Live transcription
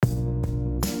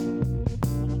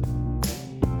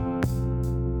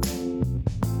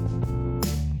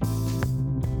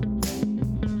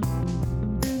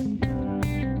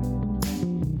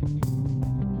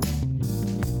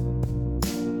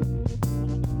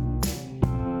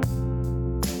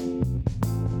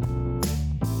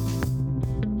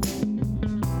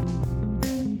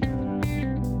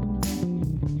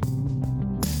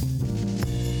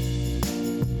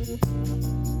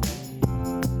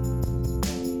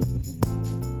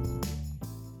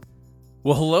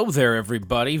Well, hello there,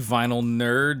 everybody, vinyl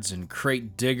nerds and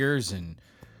crate diggers and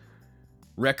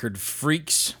record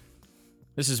freaks.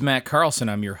 This is Matt Carlson.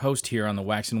 I'm your host here on the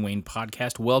Wax and Wayne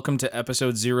podcast. Welcome to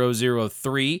episode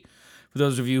 003. For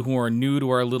those of you who are new to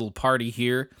our little party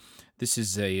here, this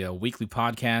is a weekly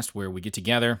podcast where we get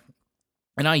together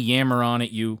and I yammer on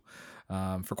at you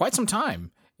for quite some time.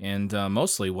 And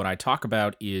mostly what I talk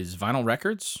about is vinyl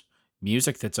records,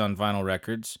 music that's on vinyl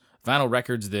records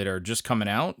that are just coming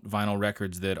out, vinyl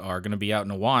records that are going to be out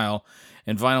in a while,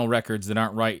 and vinyl records that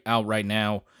aren't out right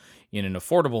now in an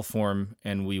affordable form,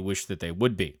 and we wish that they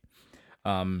would be.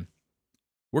 We're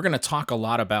going to talk a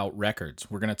lot about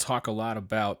records. We're going to talk a lot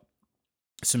about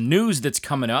some news that's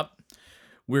coming up.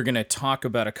 We're going to talk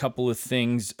about a couple of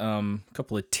things, a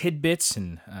couple of tidbits,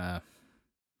 and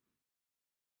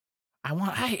I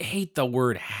hate the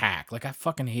word hack. Like, I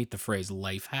fucking hate the phrase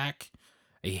life hack.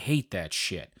 I hate that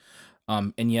shit.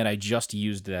 And yet I just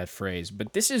used that phrase.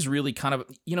 But this is really kind of,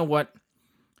 you know what?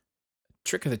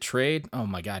 Trick of the trade? Oh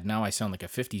my God, now I sound like a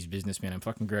 50s businessman. I'm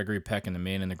fucking Gregory Peck and the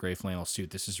man in the gray flannel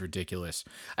suit. This is ridiculous.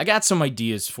 I got some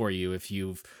ideas for you if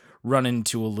you've run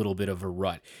into a little bit of a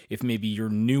rut. If maybe you're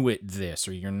new at this,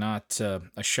 or you're not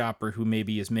a shopper who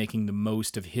maybe is making the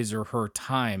most of his or her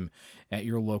time at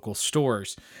your local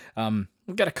stores. I've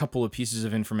got a couple of pieces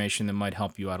of information that might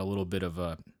help you out, a little bit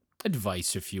of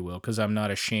advice, if you will, because I'm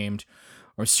not ashamed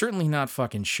or certainly not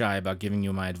fucking shy about giving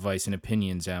you my advice and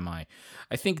opinions, am I?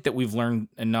 I think that we've learned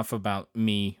enough about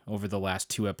me over the last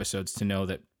 2 episodes to know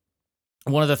that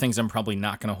one of the things I'm probably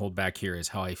not going to hold back here is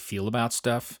how I feel about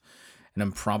stuff, and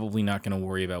I'm probably not going to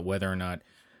worry about whether or not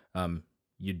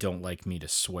you don't like me to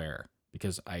swear,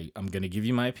 because I'm going to give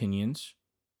you my opinions,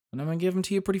 and I'm going to give them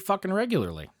to you pretty fucking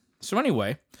regularly. So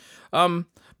anyway,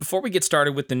 before we get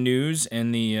started with the news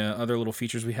and the other little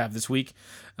features we have this week,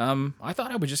 I thought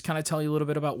I would just kind of tell you a little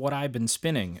bit about what I've been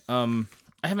spinning. I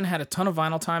haven't had a ton of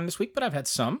vinyl time this week, but I've had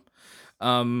some.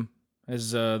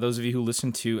 As those of you who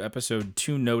listened to episode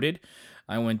 2 noted,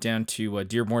 I went down to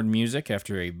Dearborn Music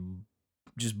after a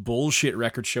just bullshit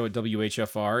record show at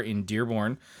WHFR in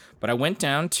Dearborn. But I went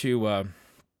down to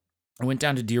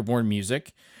Dearborn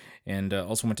Music. And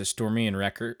also went to Stormy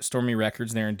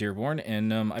Records there in Dearborn,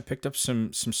 and I picked up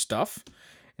some stuff.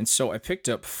 And so I picked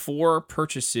up 4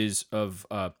 purchases of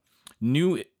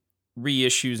new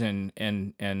reissues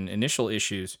and initial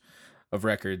issues of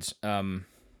records.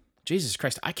 Jesus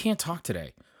Christ, I can't talk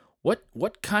today.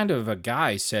 What kind of a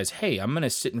guy says, hey, I'm going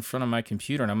to sit in front of my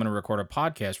computer and I'm going to record a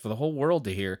podcast for the whole world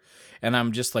to hear, and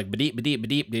I'm just like, ba-deep, ba-deep,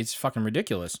 ba-deep, it's fucking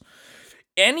ridiculous.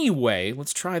 Anyway,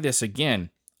 let's try this again.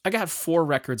 I got 4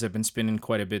 records I've been spinning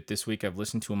quite a bit this week. I've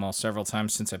listened to them all several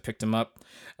times since I picked them up,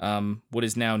 what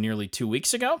is now nearly 2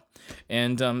 weeks ago.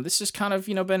 And this has kind of,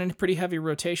 been in a pretty heavy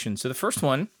rotation. So the first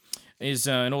one is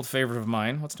an old favorite of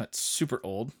mine. Well, it's not super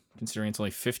old, considering it's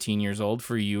only 15 years old.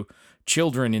 For you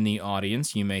children in the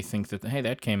audience, you may think that, hey,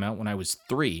 that came out when I was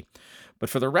 3.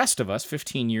 But for the rest of us,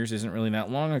 15 years isn't really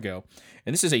that long ago.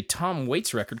 And this is a Tom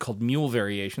Waits record called Mule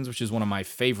Variations, which is one of my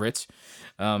favorites.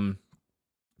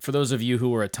 For those of you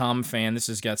who are a Tom fan, this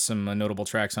has got some notable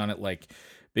tracks on it, like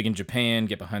Big in Japan,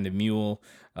 Get Behind the Mule,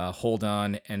 Hold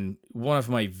On, and one of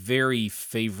my very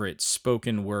favorite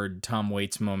spoken word Tom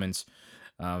Waits moments,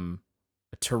 a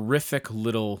terrific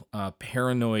little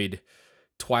paranoid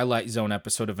Twilight Zone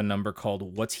episode of a number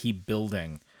called What's He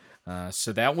Building?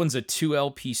 So that one's a 2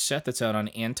 LP set that's out on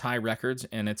Anti Records,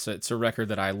 and it's a record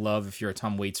that I love. If you're a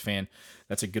Tom Waits fan,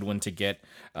 that's a good one to get.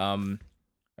 I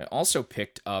also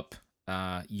picked up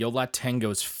Yo La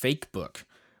Tengo's Fake Book,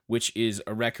 which is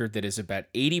a record that is about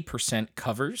 80%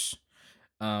 covers.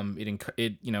 It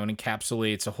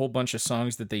encapsulates a whole bunch of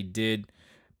songs that they did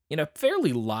in a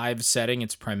fairly live setting.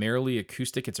 It's primarily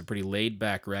acoustic. It's a pretty laid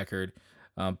back record,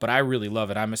 but I really love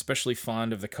it. I'm especially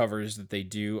fond of the covers that they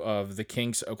do of The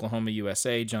Kinks, Oklahoma,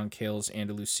 USA, John Cale's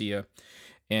Andalusia,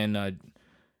 and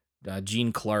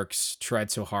Gene Clark's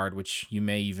Tried So Hard, which you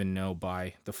may even know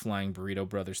by the Flying Burrito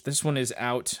Brothers. This one is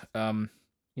out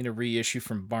in a reissue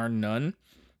from Barn None.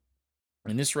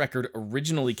 And this record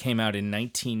originally came out in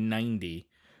 1990,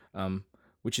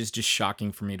 which is just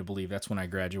shocking for me to believe. That's when I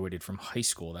graduated from high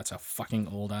school. That's how fucking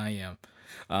old I am.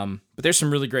 But there's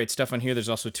some really great stuff on here. There's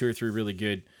also 2 or 3 really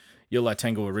good Yo La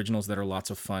Tengo originals that are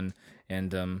lots of fun.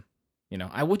 And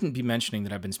I wouldn't be mentioning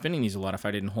that I've been spinning these a lot if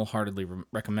I didn't wholeheartedly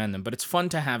recommend them, but it's fun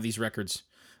to have these records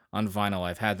on vinyl.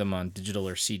 I've had them on digital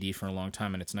or CD for a long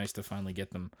time, and it's nice to finally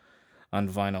get them on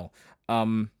vinyl.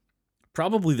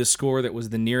 Probably the score that was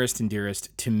the nearest and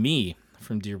dearest to me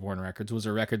from Dearborn Records was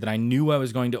a record that I knew I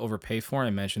was going to overpay for.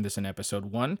 I mentioned this in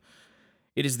episode 1.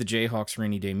 It is the Jayhawks'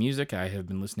 Rainy Day Music. I have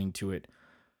been listening to it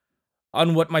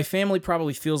on what my family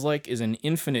probably feels like is an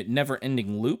infinite,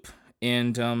 never-ending loop,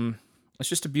 and it's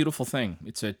just a beautiful thing.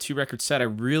 It's a 2-record set. I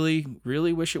really,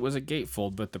 really wish it was a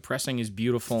gatefold, but the pressing is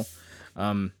beautiful.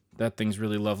 That thing's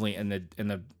really lovely, and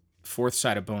the fourth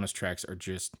side of bonus tracks are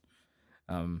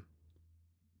um,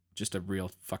 just a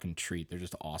real fucking treat. They're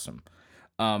just awesome.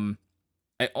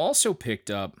 I also picked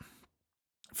up,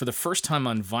 for the first time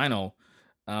on vinyl,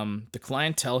 the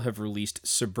Clientele have released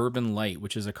Suburban Light,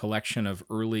 which is a collection of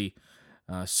early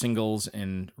singles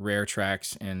and rare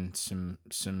tracks and some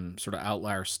sort of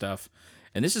outlier stuff.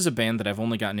 And this is a band that I've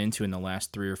only gotten into in the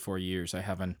last 3 or 4 years. I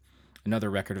have another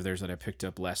record of theirs that I picked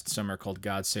up last summer called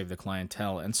God Save the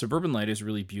Clientele. And Suburban Light is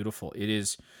really beautiful. It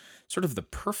is sort of the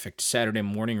perfect Saturday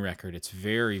morning record. It's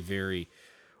very, very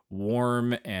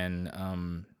warm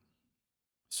and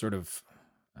sort of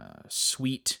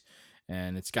sweet,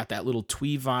 and it's got that little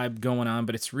twee vibe going on,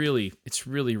 but it's really,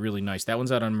 really nice. That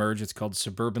one's out on Merge. It's called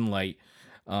Suburban Light.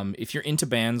 If you're into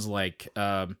bands like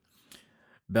Belle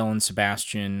and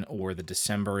Sebastian or the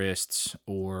Decemberists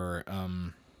or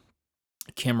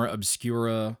Camera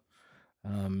Obscura,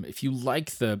 if you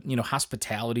like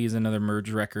Hospitality is another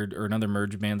Merge record or another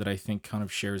Merge band that I think kind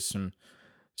of shares some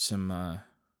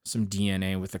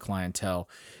DNA with the Clientele.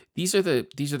 These are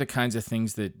the kinds of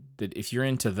things that if you're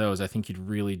into those, I think you'd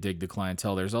really dig the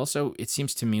Clientele. There's also, it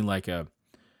seems to me, like a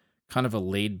kind of a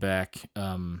laid back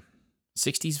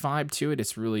 60s vibe to it.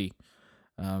 It's really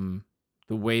the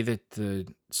way that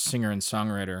the singer and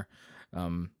songwriter,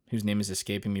 whose name is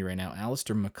escaping me right now,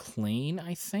 Alistair MacLean,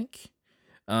 I think.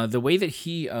 The way that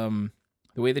he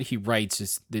writes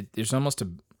is that there's almost a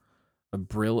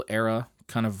Brill era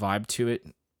kind of vibe to it.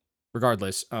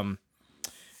 Regardless,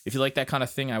 if you like that kind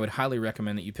of thing, I would highly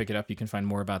recommend that you pick it up. You can find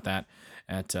more about that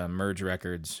at Merge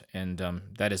Records, and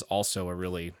that is also a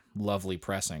really lovely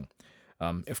pressing.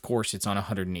 Of course, it's on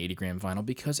 180-gram vinyl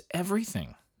because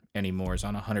everything anymore is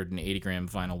on 180-gram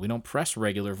vinyl. We don't press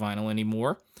regular vinyl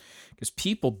anymore because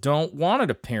people don't want it,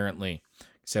 apparently,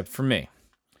 except for me.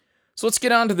 So let's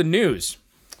get on to the news.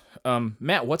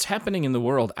 Matt, what's happening in the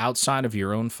world outside of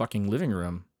your own fucking living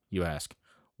room, you ask?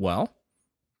 Well,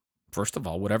 first of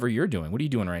all, whatever you're doing, what are you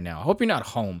doing right now? I hope you're not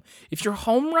home. If you're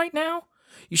home right now,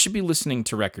 you should be listening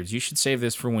to records. You should save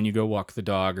this for when you go walk the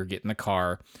dog or get in the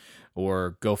car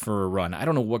or go for a run. I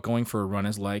don't know what going for a run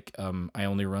is like. I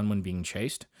only run when being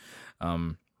chased,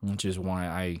 which is why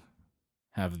I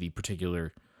have the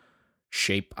particular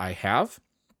shape I have,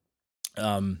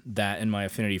 that and my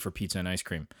affinity for pizza and ice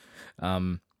cream.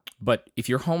 But if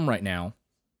you're home right now,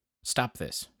 stop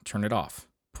this. Turn it off.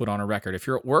 Put on a record. If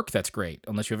you're at work, that's great,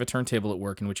 unless you have a turntable at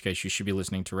work, in which case you should be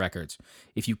listening to records.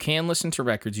 If you can listen to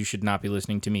records, you should not be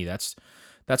listening to me. That's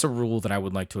a rule that I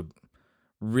would like to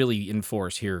really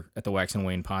enforce here at the Wax and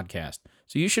Wayne podcast.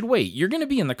 So you should wait. You're going to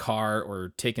be in the car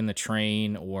or taking the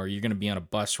train, or you're going to be on a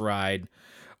bus ride,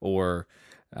 or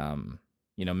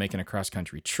making a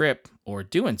cross-country trip, or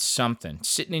doing something,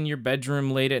 sitting in your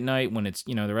bedroom late at night when it's,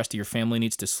 the rest of your family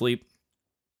needs to sleep.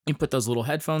 You put those little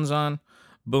headphones on.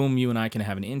 Boom, you and I can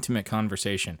have an intimate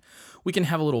conversation. We can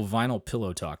have a little vinyl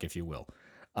pillow talk, if you will.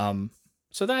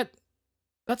 So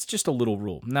that's just a little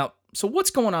rule. Now, so what's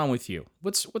going on with you?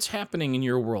 What's happening in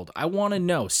your world? I want to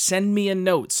know. Send me a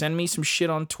note. Send me some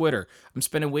shit on Twitter. I'm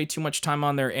spending way too much time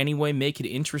on there anyway. Make it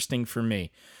interesting for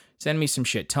me. Send me some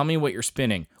shit. Tell me what you're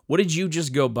spinning. What did you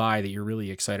just go buy that you're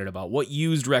really excited about? What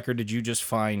used record did you just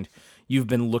find you've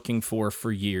been looking for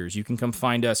years? You can come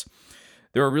find us.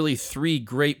 There are really 3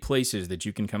 great places that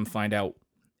you can come find out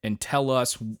and tell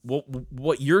us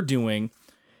what you're doing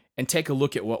and take a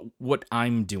look at what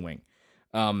I'm doing.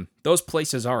 Those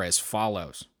places are as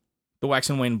follows. The Wax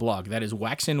and Wayne blog. That is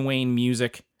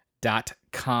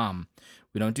waxandwaynemusic.com.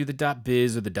 We don't do the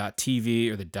 .biz or the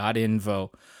 .tv or the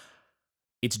 .info.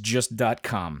 It's just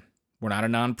 .com. We're not a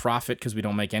nonprofit because we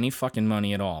don't make any fucking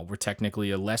money at all. We're technically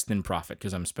a less than profit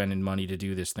because I'm spending money to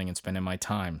do this thing and spending my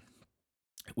time.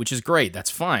 Which is great, that's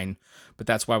fine, but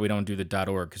that's why we don't do the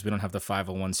 .org, because we don't have the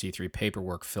 501c3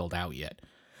 paperwork filled out yet.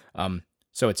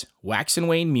 So it's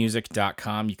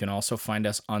waxandwaynemusic.com. You can also find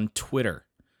us on Twitter.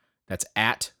 That's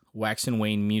at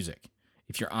waxandwaynemusic.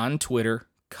 If you're on Twitter,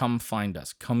 come find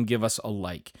us. Come give us a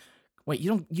like. Wait,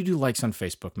 you do likes on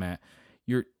Facebook, Matt.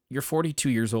 You're 42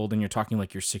 years old and you're talking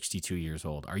like you're 62 years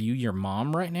old. Are you your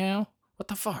mom right now? What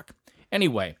the fuck?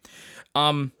 Anyway,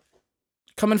 come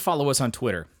and follow us on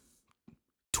Twitter.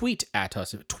 Tweet at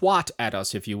us, twat at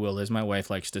us, if you will, as my wife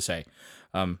likes to say.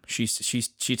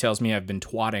 She tells me I've been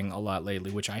twatting a lot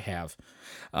lately, which I have.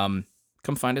 Come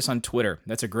find us on Twitter.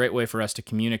 That's a great way for us to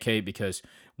communicate, because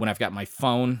when I've got my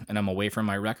phone and I'm away from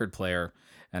my record player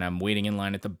and I'm waiting in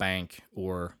line at the bank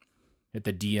or at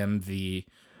the DMV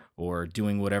or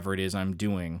doing whatever it is I'm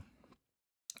doing,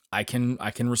 I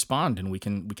can respond and we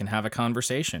can have a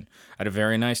conversation. I had a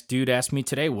very nice dude ask me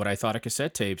today what I thought of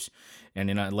cassette tapes, and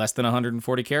in less than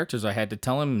 140 characters, I had to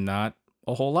tell him not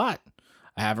a whole lot.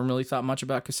 I haven't really thought much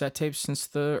about cassette tapes since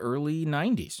the early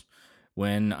 90s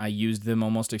when I used them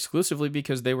almost exclusively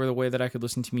because they were the way that I could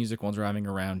listen to music while driving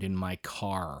around in my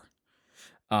car.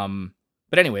 Um,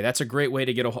 but anyway, that's a great way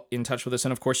to get in touch with us.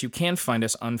 And of course, you can find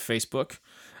us on Facebook.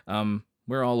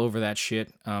 We're all over that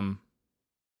shit.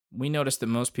 We noticed that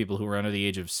most people who are under the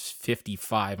age of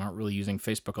 55 aren't really using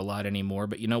Facebook a lot anymore.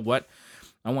 But you know what?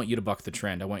 I want you to buck the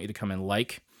trend. I want you to come and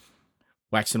like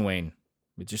Wax and Wayne.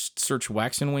 Just search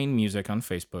Wax and Wayne Music on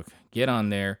Facebook. Get on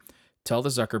there. Tell the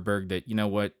Zuckerberg that, you know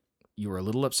what? You were a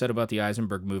little upset about the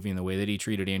Eisenberg movie and the way that he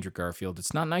treated Andrew Garfield.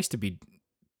 It's not nice to be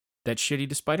that shitty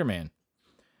to Spider-Man.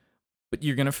 But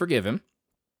you're going to forgive him.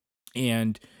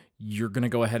 And you're going to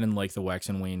go ahead and like the Wax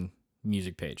and Wayne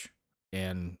music page.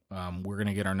 And we're going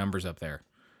to get our numbers up there.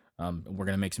 We're going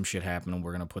to make some shit happen, and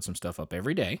we're going to put some stuff up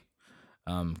every day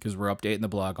because we're updating the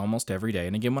blog almost every day.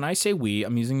 And again, when I say we,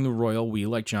 I'm using the royal we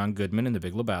like John Goodman and the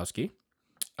Big Lebowski.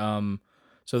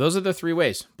 So those are the three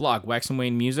ways. Blog,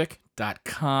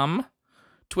 waxandwaynemusic.com.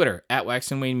 Twitter,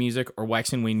 @waxandwaynemusic, or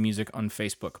Wax and Wayne Music on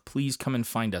Facebook. Please come and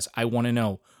find us. I want to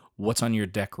know what's on your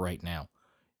deck right now.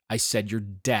 I said your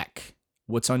deck.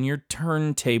 What's on your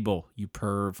turntable, you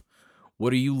perv?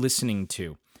 What are you listening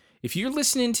to? If you're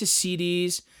listening to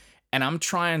CDs and I'm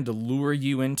trying to lure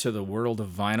you into the world of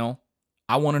vinyl,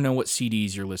 I want to know what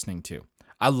CDs you're listening to.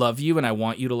 I love you and I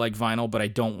want you to like vinyl, but I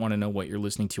don't want to know what you're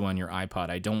listening to on your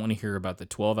iPod. I don't want to hear about the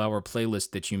 12-hour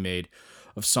playlist that you made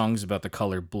of songs about the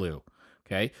color blue.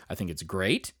 Okay? I think it's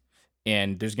great.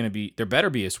 And there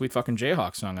better be a Sweet Fucking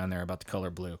Jayhawk song on there about the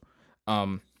color blue.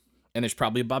 And there's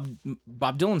probably a Bob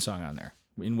Dylan song on there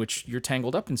in which you're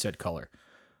tangled up in said color.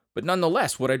 But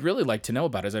nonetheless, what I'd really like to know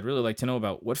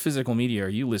about what physical media are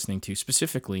you listening to,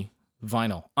 specifically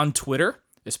vinyl. On Twitter,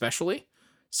 especially,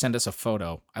 send us a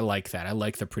photo. I like that. I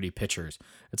like the pretty pictures.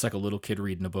 It's like a little kid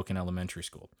reading a book in elementary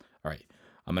school. All right,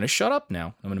 I'm going to shut up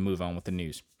now. I'm going to move on with the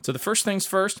news. So the first things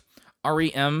first,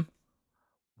 REM.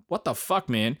 What the fuck,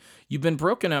 man? You've been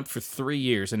broken up for 3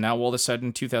 years, and now all of a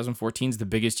sudden 2014 is the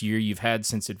biggest year you've had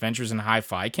since Adventures in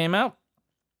Hi-Fi came out?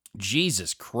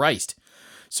 Jesus Christ.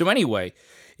 So anyway,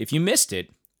 if you missed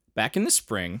it, back in the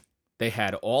spring, they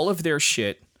had all of their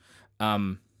shit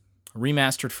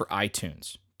remastered for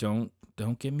iTunes. Don't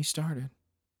get me started,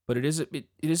 but it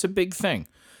is a big thing.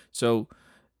 So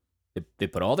they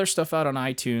put all their stuff out on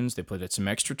iTunes. They put some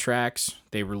extra tracks.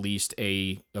 They released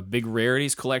a big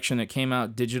rarities collection that came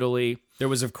out digitally. There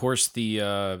was, of course, the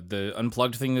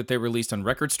unplugged thing that they released on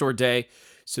Record Store Day.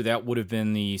 So that would have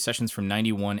been the sessions from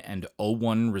 91 and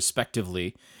 01,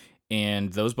 respectively.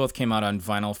 And those both came out on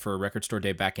vinyl for Record Store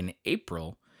Day back in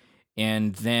April.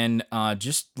 And then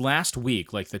just last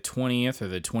week, like the 20th or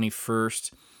the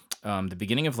 21st, the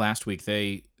beginning of last week,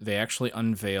 they actually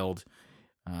unveiled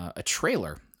a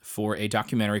trailer for a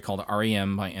documentary called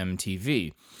REM by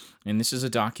MTV. And this is a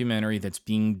documentary that's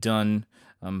being done,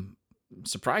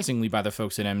 surprisingly, by the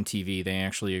folks at MTV. They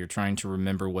actually are trying to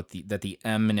remember that the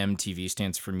M in MTV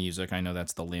stands for music. I know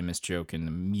that's the lamest joke in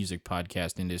the music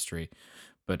podcast industry,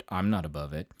 but I'm not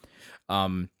above it.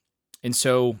 And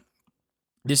so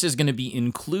this is going to be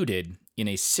included in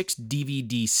a 6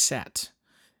 DVD set.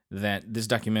 That this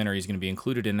documentary is going to be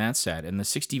included in that set. And the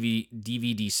 6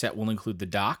 DVD set will include the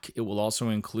doc. It will also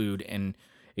include an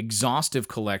exhaustive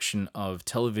collection of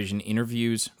television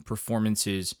interviews,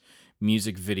 performances,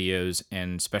 music videos,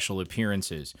 and special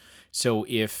appearances. So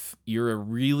if you're a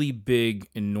really big,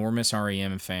 enormous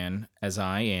REM fan, as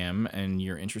I am, and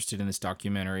you're interested in this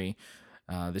documentary,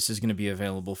 this is going to be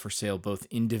available for sale both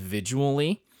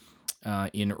individually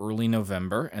in early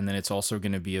November, and then it's also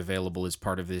going to be available as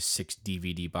part of this 6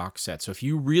 DVD box set. So if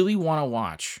you really want to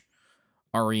watch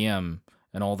REM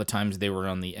and all the times they were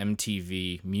on the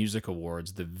MTV Music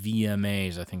Awards, the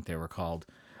VMAs, I think they were called,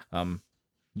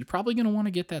 you're probably going to want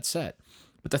to get that set.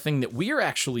 But the thing that we're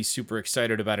actually super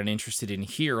excited about and interested in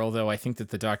here, although I think that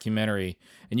the documentary,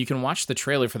 and you can watch the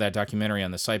trailer for that documentary on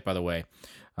the site, by the way,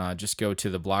 just go to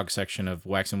the blog section of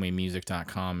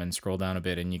waxandwaynemusic.com and scroll down a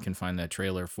bit, and you can find that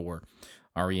trailer for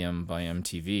REM by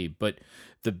MTV. But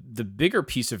the bigger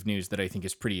piece of news that I think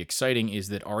is pretty exciting is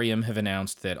that REM have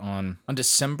announced that on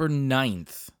December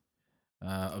 9th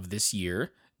of this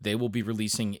year, they will be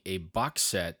releasing a box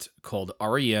set called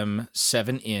REM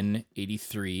 7 in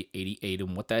 83, 88.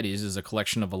 And what that is a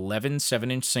collection of 11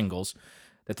 7-inch singles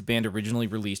that the band originally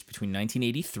released between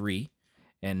 1983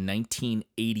 and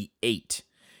 1988.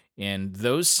 And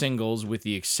those singles, with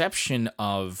the exception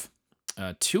of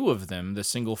two of them, the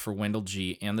single for Wendell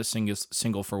G and the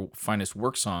single for Finest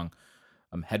Work Song,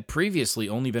 had previously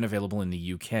only been available in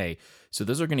the UK. So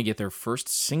those are going to get their first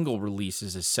single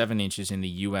releases as 7 inches in the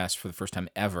US for the first time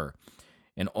ever.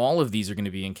 And all of these are going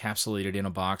to be encapsulated in a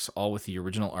box, all with the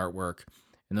original artwork.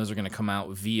 And those are going to come out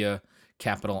via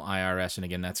Capital IRS. And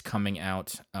again, that's coming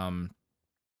out on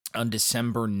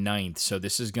December 9th. So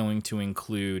this is going to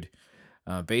include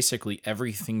basically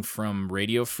everything from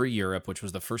Radio Free Europe, which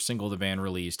was the first single the band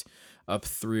released, up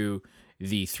through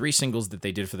the 3 singles that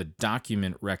they did for the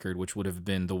Document record, which would have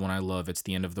been The One I Love, It's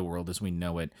the End of the World as We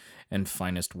Know It, and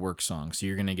Finest Work Song. So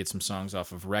you're going to get some songs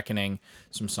off of Reckoning,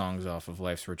 some songs off of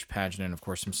Life's Rich Pageant, and of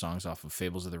course some songs off of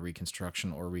Fables of the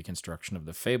Reconstruction or Reconstruction of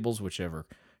the Fables, whichever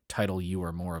title you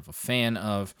are more of a fan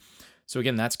of. So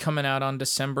again, that's coming out on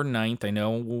December 9th. I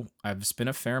know I've spent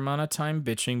a fair amount of time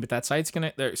bitching, but that set's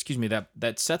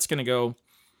gonna go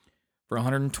for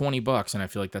 $120, and I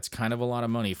feel like that's kind of a lot of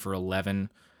money for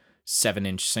 11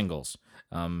 7-inch singles.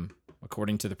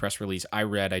 According to the press release I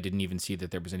read, I didn't even see that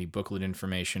there was any booklet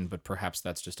information, but perhaps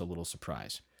that's just a little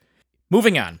surprise.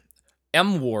 Moving on,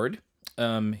 M. Ward,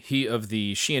 he of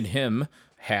the she and him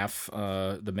half,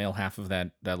 the male half of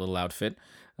that little outfit,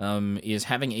 is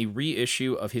having a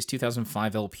reissue of his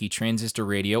 2005 LP Transistor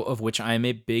Radio, of which I am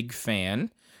a big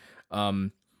fan.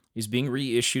 Is being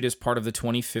reissued as part of the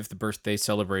 25th birthday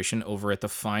celebration over at the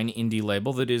fine indie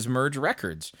label that is Merge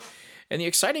Records. And the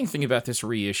exciting thing about this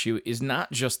reissue is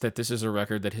not just that this is a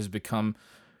record that has become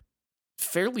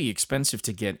fairly expensive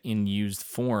to get in used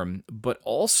form, but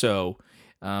also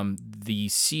the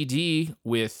CD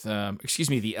with,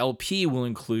 the LP will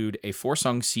include a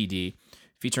 4-song CD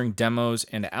featuring demos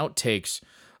and outtakes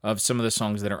of some of the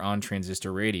songs that are on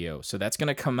Transistor Radio. So that's going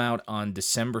to come out on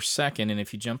December 2nd, and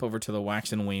if you jump over to the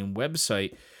Wax and Wayne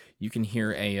website, you can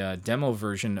hear a demo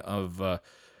version of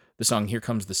the song Here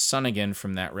Comes the Sun Again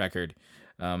from that record.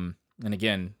 And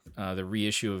again, the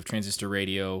reissue of Transistor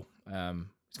Radio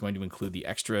is going to include the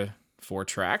extra 4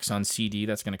 tracks on CD.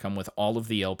 That's going to come with all of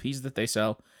the LPs that they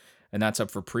sell, and that's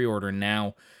up for pre-order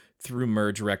now through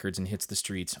Merge Records and hits the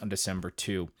streets on December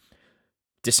 2.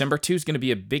 December 2 is going to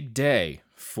be a big day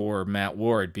for Matt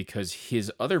Ward because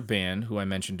his other band, who I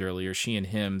mentioned earlier, she and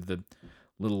him, the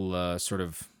little sort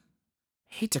of,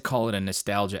 hate to call it a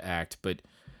nostalgia act, but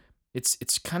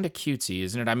it's kind of cutesy,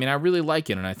 isn't it? I mean, I really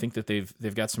like it, and I think that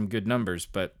they've got some good numbers,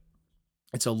 but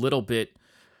it's a little bit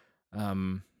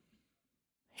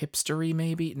hipstery,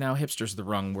 maybe. Now, hipster's the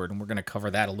wrong word, and we're going to cover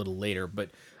that a little later.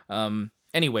 But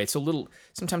anyway,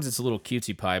 sometimes it's a little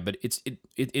cutesy pie, but it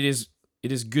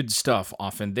is good stuff.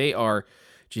 Often they are.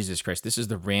 Jesus Christ, this is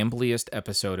the rambliest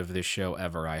episode of this show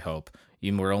ever. I hope.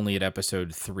 Even we're only at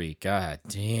episode 3. God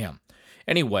damn.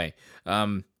 Anyway,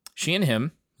 she and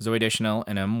him, Zooey Deschanel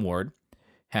and M. Ward,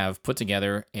 have put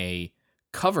together a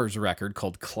covers record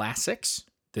called Classics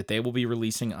that they will be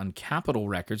releasing on Capitol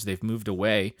Records. They've moved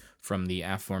away from the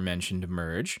aforementioned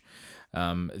Merge.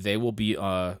 They will be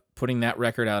putting that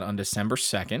record out on December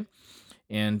 2nd.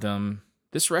 And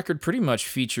this record pretty much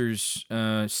features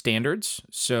standards.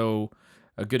 So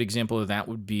a good example of that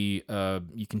would be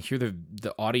you can hear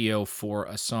the audio for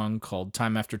a song called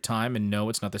Time After Time. And no,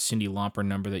 it's not the Cyndi Lauper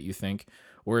number that you think.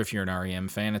 Or if you're an REM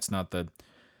fan, it's not the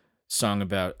song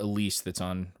about Elise that's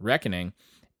on Reckoning.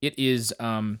 It is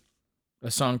a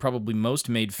song probably most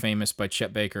made famous by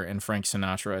Chet Baker and Frank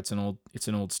Sinatra. It's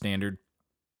an old standard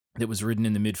that was written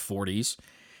in the mid-'40s.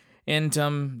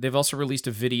 And they've also released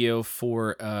a video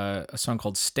for a song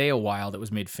called Stay a While that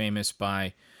was made famous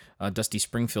by Dusty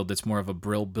Springfield. That's more of a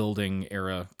Brill Building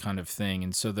era kind of thing.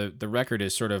 And so the record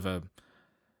is sort of a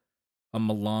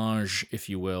melange, if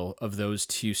you will, of those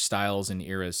two styles and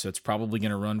eras. So it's probably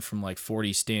going to run from like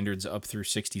 40s standards up through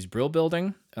 60s Brill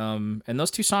Building. And those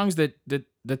two songs that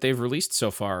they've released so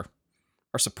far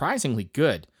are surprisingly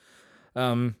good.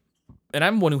 And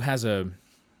I'm one who has a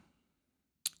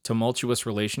tumultuous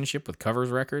relationship with covers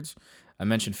records. I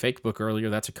mentioned Fake Book earlier.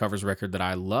 That's a covers record that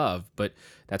I love, but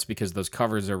that's because those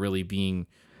covers are really being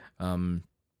not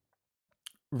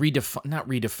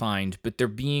redefined, but they're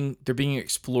being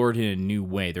explored in a new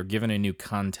way. They're given a new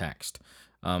context.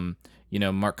 Mark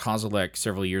Kozelek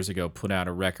several years ago put out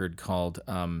a record called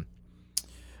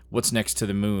What's Next to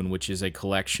the Moon, which is a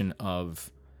collection of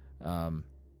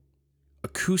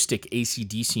acoustic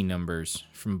AC/DC numbers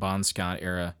from Bon Scott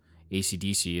era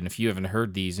AC/DC. And if you haven't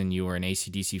heard these and you are an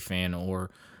AC/DC fan or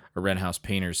a Red House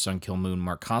Painters, Sun Kil Moon,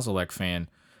 Mark Kozelek fan,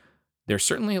 they're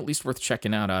certainly at least worth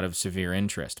checking out of severe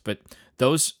interest. But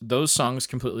those songs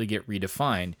completely get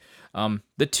redefined.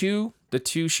 The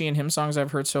two She and Him songs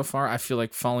I've heard so far, I feel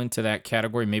like fall into that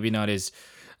category. Maybe not as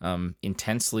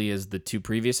intensely as the two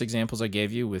previous examples I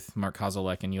gave you with Mark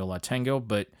Kozolek and Yo La Tengo.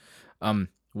 But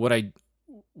what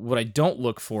I don't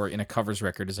look for in a covers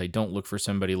record is I don't look for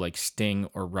somebody like Sting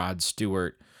or Rod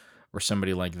Stewart or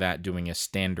somebody like that doing a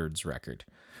standards record.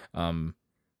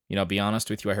 I'll be honest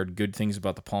with you, I heard good things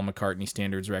about the Paul McCartney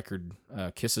standards record,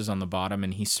 Kisses on the Bottom,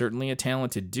 and he's certainly a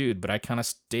talented dude, but I kind of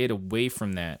stayed away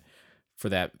from that for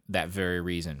that very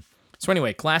reason. So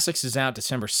anyway, Classics is out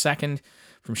December 2nd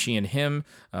from She and Him.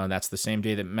 That's the same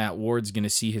day that Matt Ward's going to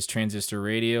see his Transistor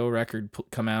Radio record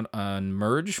come out on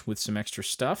Merge with some extra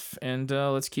stuff, and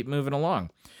let's keep moving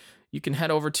along. You can head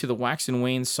over to the Wax and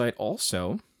Wayne site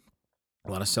also.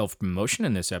 A lot of self-promotion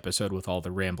in this episode with all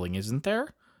the rambling, isn't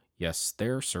there? Yes,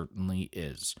 there certainly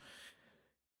is.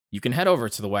 You can head over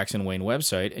to the Wax and Wayne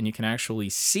website, and you can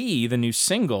actually see the new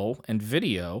single and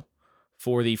video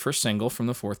for the first single from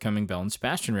the forthcoming Belle and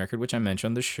Sebastian record, which I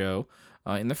mentioned on the show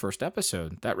in the first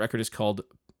episode. That record is called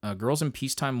Girls in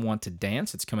Peacetime Want to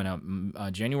Dance. It's coming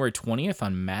out January 20th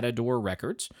on Matador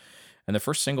Records. And the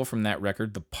first single from that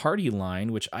record, The Party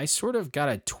Line, which I sort of got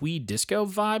a twee disco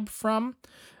vibe from,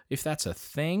 if that's a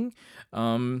thing.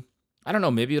 I don't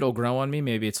know, maybe it'll grow on me.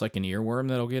 Maybe it's like an earworm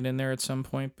that'll get in there at some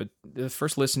point, but the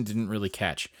first listen didn't really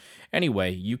catch.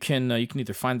 Anyway, you can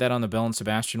either find that on the Belle and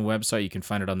Sebastian website, you can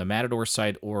find it on the Matador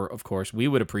site, or, of course, we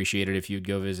would appreciate it if you'd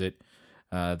go visit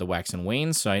the Wax and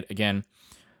Wayne site. Again,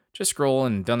 just scroll,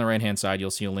 and down the right-hand side, you'll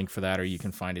see a link for that, or you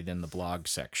can find it in the blog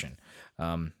section.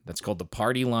 That's called The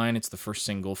Party Line. It's the first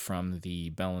single from the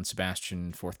Belle and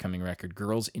Sebastian forthcoming record,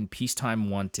 Girls in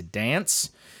Peacetime Want to Dance.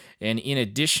 And in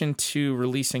addition to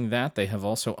releasing that, they have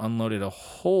also unloaded a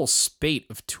whole spate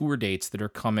of tour dates that are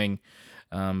coming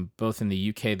both in the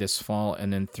UK this fall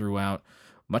and then throughout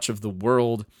much of the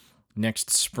world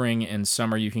next spring and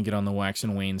summer. You can get on the Wax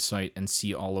and Wayne site and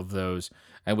see all of those.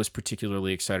 I was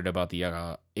particularly excited about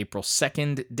the April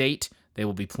 2nd date. They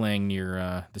will be playing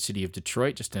near the city of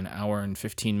Detroit, just an hour and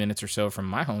 15 minutes or so from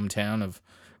my hometown of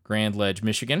Grand Ledge,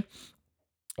 Michigan.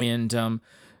 And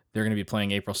they're going to be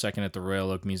playing April 2nd at the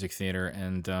Royal Oak Music Theater,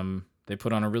 and they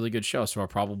put on a really good show, so I'll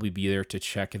probably be there to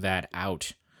check that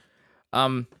out.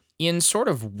 In sort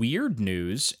of weird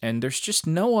news, and there's just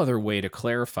no other way to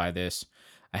clarify this,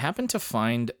 I happened to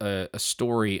find a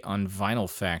story on Vinyl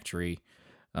Factory,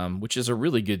 which is a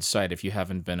really good site if you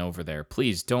haven't been over there.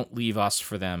 Please don't leave us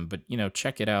for them, but,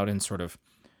 check it out and sort of,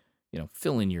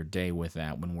 fill in your day with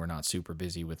that when we're not super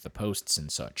busy with the posts and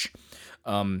such.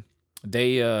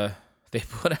 They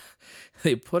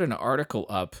put an article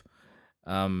up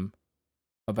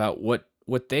about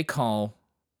what they call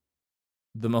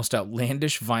the most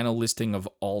outlandish vinyl listing of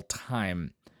all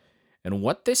time. And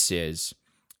what this is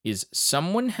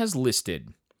someone has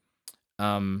listed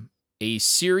a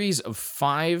series of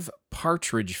 5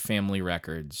 Partridge Family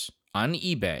records on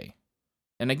eBay.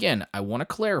 And again, I want to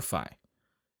clarify.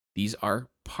 These are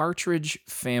Partridge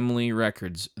Family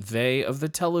records. They of the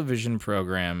television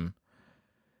program.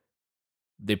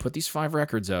 They put these 5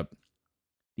 records up.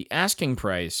 The asking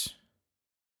price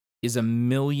is $1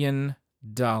 million.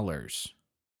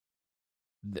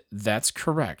 That's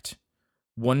correct.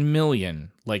 1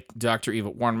 million, like Dr.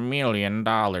 Evil, $1 million,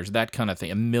 that kind of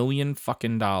thing. $1 million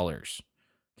fucking dollars.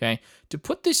 Okay? To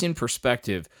put this in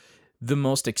perspective, the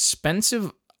most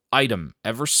expensive item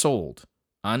ever sold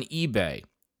on eBay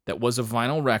that was a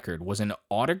vinyl record was an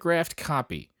autographed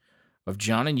copy of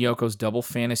John and Yoko's Double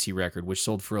Fantasy record, which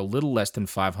sold for a little less than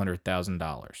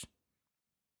 $500,000.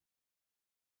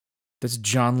 That's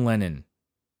John Lennon.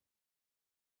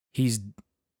 He's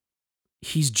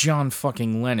John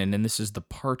fucking Lennon, and this is the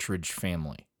Partridge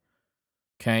Family.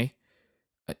 Okay?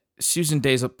 Susan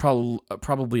Day's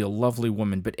probably a lovely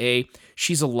woman, but A,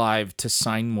 she's alive to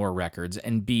sign more records,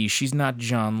 and B, she's not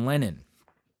John Lennon.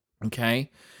 Okay?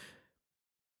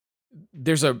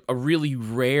 There's a really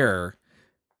rare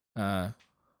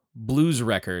blues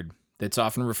record that's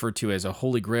often referred to as a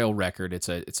Holy Grail record. It's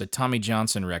a Tommy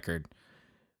Johnson record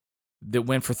that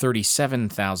went for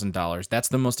 $37,000. That's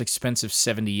the most expensive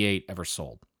 78 ever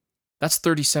sold. That's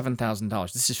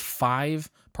 $37,000. This is 5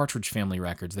 Partridge Family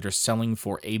records that are selling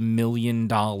for $1 million.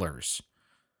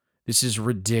 This is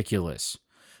ridiculous.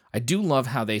 I do love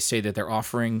how they say that they're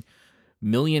offering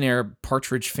millionaire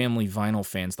Partridge Family vinyl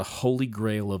fans the holy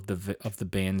grail of the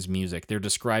band's music. They're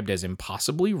described as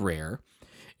impossibly rare,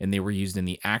 and they were used in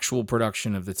the actual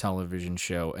production of the television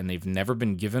show, and they've never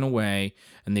been given away,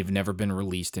 and they've never been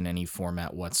released in any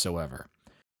format whatsoever.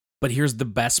 But here's the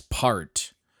best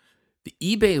part. The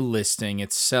eBay listing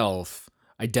itself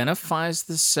identifies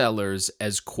the sellers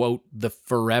as, quote, the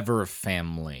Forever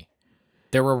Family.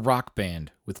 They're a rock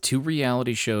band with 2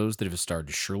 reality shows that have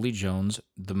starred Shirley Jones,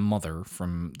 the mother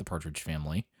from the Partridge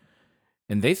Family,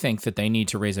 and they think that they need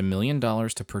to raise $1 million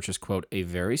to purchase, quote, a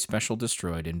very special,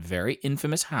 destroyed, and very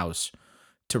infamous house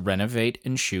to renovate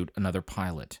and shoot another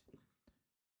pilot.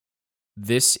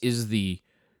 This is the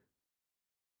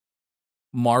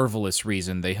marvelous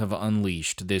reason they have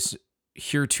unleashed this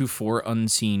heretofore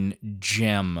unseen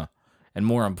gem, and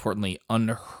more importantly,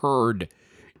 unheard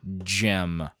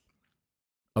gem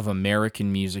of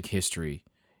American music history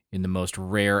in the most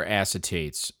rare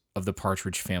acetates of the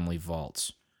Partridge Family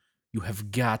vaults. You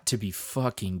have got to be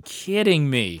fucking kidding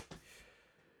me.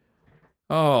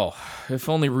 Oh, if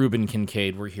only Reuben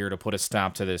Kincaid were here to put a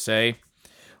stop to this, eh?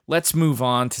 Let's move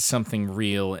on to something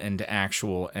real and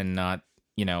actual and not,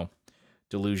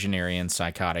 delusionary and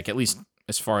psychotic, at least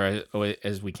as far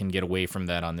as we can get away from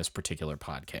that on this particular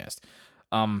podcast.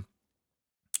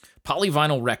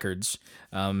 Polyvinyl Records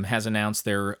has announced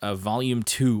their Volume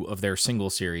 2 of their single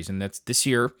series, and that's this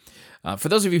year. For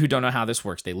those of you who don't know how this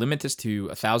works, they limit this to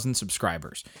 1,000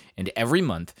 subscribers, and every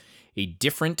month, a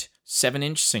different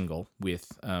 7-inch single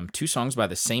with 2 songs by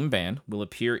the same band will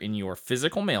appear in your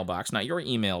physical mailbox, not your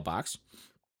email box,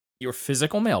 your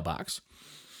physical mailbox.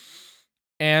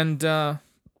 And there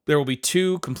will be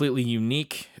 2 completely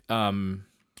unique,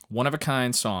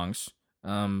 one-of-a-kind songs.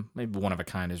 Maybe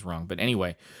one-of-a-kind is wrong, but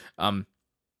anyway, there'll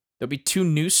be 2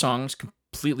 new songs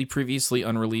completely previously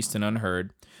unreleased and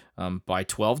unheard by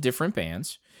 12 different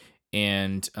bands.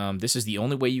 And this is the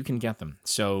only way you can get them.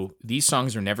 So these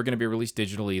songs are never going to be released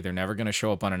digitally. They're never going to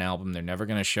show up on an album. They're never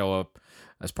going to show up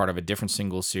as part of a different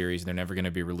single series. They're never going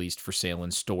to be released for sale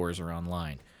in stores or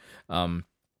online.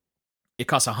 It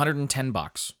costs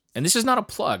 $110. And this is not a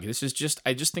plug. This is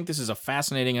I just think this is a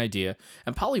fascinating idea.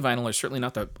 And Polyvinyl are certainly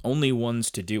not the only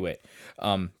ones to do it.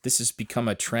 This has become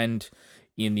a trend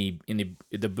in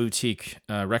the boutique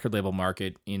record label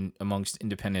market amongst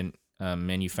independent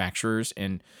manufacturers,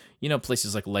 and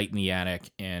places like Light in the Attic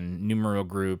and Numero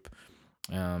Group,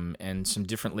 and some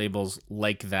different labels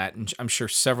like that, and I'm sure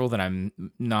several that I'm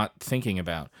not thinking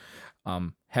about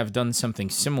have done something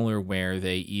similar, where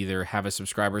they either have a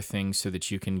subscriber thing so that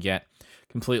you can get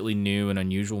completely new and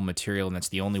unusual material, and that's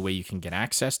the only way you can get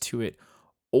access to it,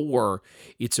 or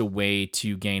it's a way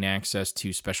to gain access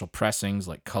to special pressings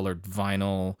like colored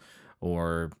vinyl,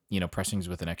 or pressings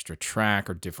with an extra track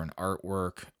or different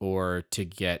artwork, or to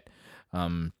get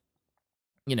a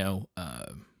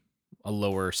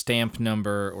lower stamp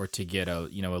number, or to get a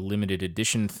limited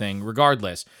edition thing.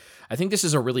 Regardless, I think this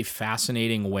is a really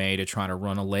fascinating way to try to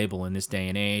run a label in this day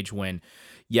and age, when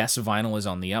yes, vinyl is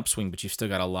on the upswing, but you've still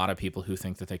got a lot of people who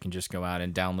think that they can just go out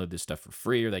and download this stuff for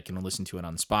free, or they can listen to it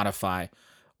on Spotify,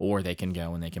 or they can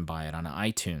go and they can buy it on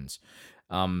iTunes.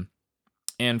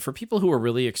 And for people who are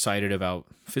really excited about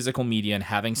physical media and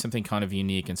having something kind of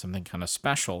unique and something kind of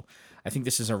special, I think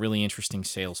this is a really interesting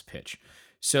sales pitch.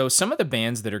 So some of the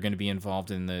bands that are going to be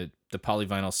involved in the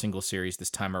Polyvinyl single series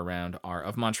this time around are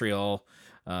of Montreal,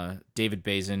 David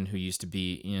Bazin, who used to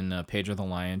be in Pedro the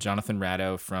Lion, Jonathan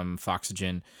Rado from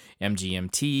Foxygen,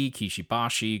 MGMT, Kishi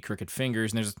Bashi, Crooked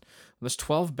Fingers, and there's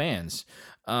 12 bands.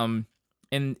 And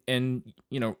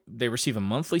they receive a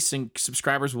monthly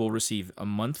subscribers will receive a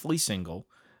monthly single.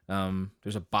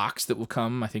 There's a box that will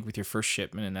come, I think, with your first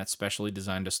shipment, and that's specially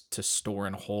designed to store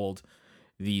and hold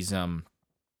these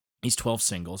 12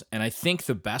 singles. And I think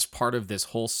the best part of this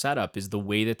whole setup is the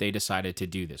way that they decided to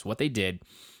do this. What they did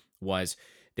was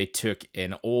they took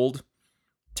an old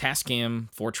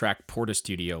Tascam 4-track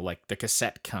Portastudio, like the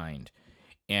cassette kind,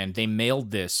 and they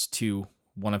mailed this to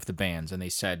one of the bands, and they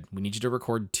said, we need you to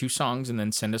record 2 songs and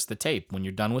then send us the tape. When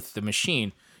you're done with the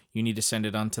machine, you need to send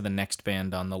it on to the next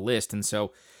band on the list. And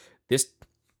so this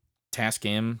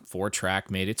Tascam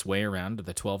 4-track made its way around to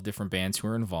the 12 different bands who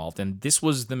were involved, and this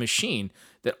was the machine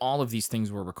that all of these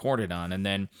things were recorded on. And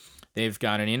then they've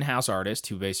got an in-house artist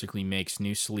who basically makes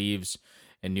new sleeves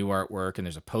and new artwork, and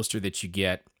there's a poster that you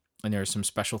get, and there are some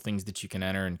special things that you can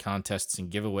enter in contests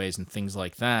and giveaways and things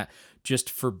like that, just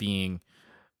for being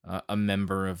a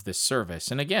member of this service.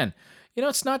 And again,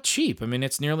 it's not cheap. I mean,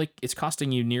 it's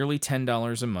costing you nearly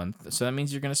 $10 a month. So that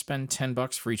means you're going to spend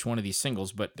 $10 for each one of these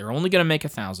singles, but they're only going to make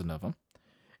 1,000 of them.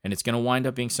 And it's going to wind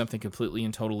up being something completely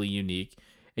and totally unique.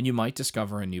 And you might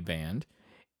discover a new band.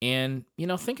 And,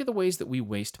 think of the ways that we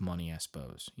waste money, I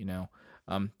suppose.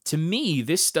 To me,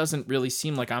 this doesn't really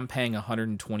seem like I'm paying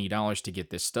 $120 to get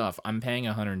this stuff. I'm paying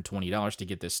 $120 to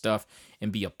get this stuff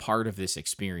and be a part of this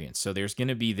experience. So there's going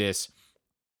to be this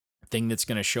thing that's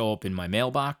going to show up in my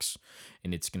mailbox,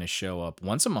 and it's going to show up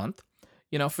once a month.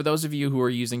 For those of you who are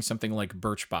using something like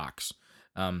Birchbox,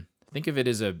 think of it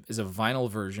as a vinyl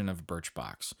version of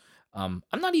Birchbox. I'm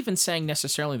not even saying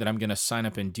necessarily that I'm going to sign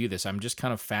up and do this. I'm just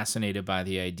kind of fascinated by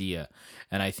the idea,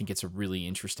 and I think it's a really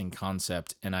interesting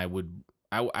concept. And I would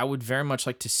very much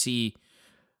like to see,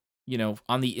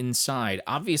 on the inside.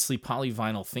 Obviously,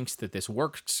 Polyvinyl thinks that this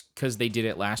works because they did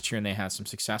it last year and they had some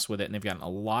success with it, and they've gotten a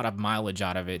lot of mileage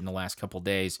out of it in the last couple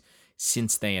days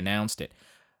since they announced it.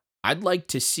 I'd like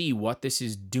to see what this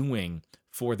is doing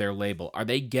for their label. Are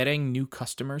they getting new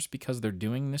customers because they're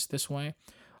doing this way?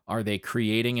 Are they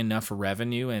creating enough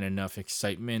revenue and enough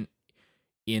excitement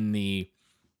in the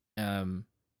um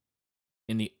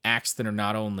in the acts that are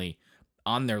not only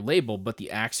on their label but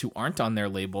the acts who aren't on their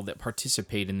label that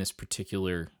participate in this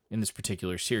particular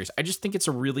series? I just think it's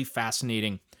a really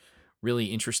fascinating, really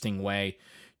interesting way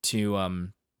to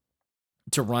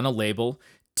run a label,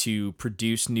 to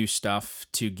produce new stuff,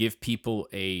 to give people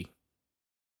a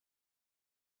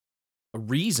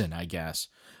reason, I guess,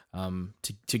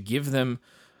 to give them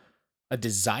a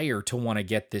desire to want to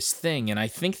get this thing. And I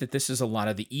think that this is a lot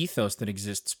of the ethos that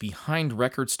exists behind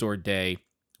Record Store Day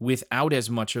without as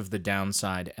much of the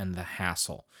downside and the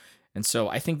hassle. And so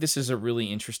I think this is a really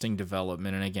interesting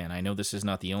development. And again, I know this is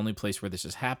not the only place where this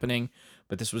is happening,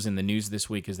 but this was in the news this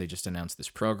week as they just announced this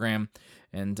program.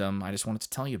 And I just wanted to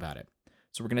tell you about it.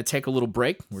 So we're going to take a little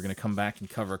break. We're going to come back and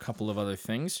cover a couple of other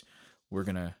things. We're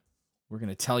going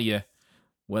to tell you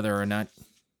whether or not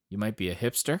you might be a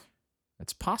hipster.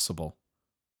 It's possible.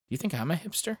 Do you think I'm a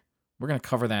hipster? We're going to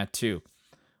cover that too.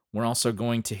 We're also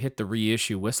going to hit the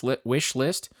reissue wish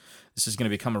list. This is going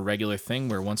to become a regular thing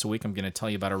where once a week I'm going to tell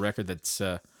you about a record that's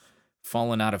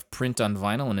fallen out of print on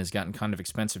vinyl and has gotten kind of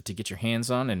expensive to get your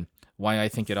hands on, and why I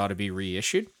think it ought to be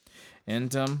reissued.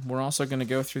 And we're also going to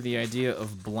go through the idea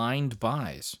of blind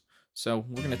buys. So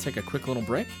we're going to take a quick little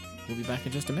break. We'll be back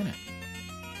in just a minute.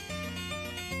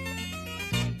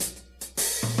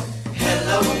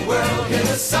 Hello world, hear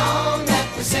the song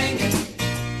that we're singing.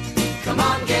 Come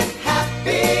on, get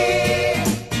happy.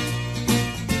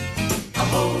 A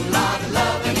whole lot of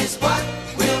loving is what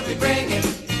we'll be bringing.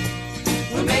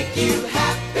 We'll make you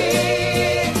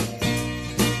happy.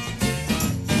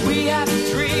 We had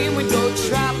a dream, we'd go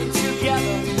traveling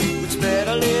together. We'd spread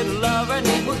a little love and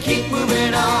it will keep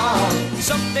moving on.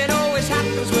 Something always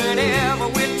happens whenever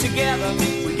we're together.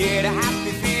 We get a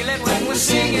happy feeling when we're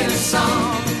singing a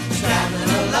song.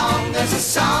 Traveling along, there's a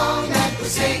song that we're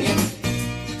singing.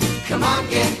 Come on,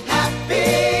 get happy.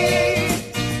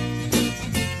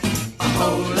 A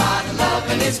whole lot of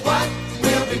loving is what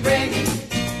we'll be bringing.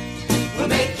 We'll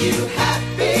make you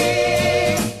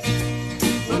happy.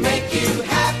 We'll make you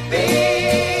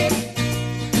happy.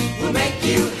 We'll make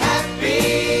you happy.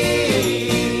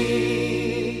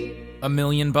 $1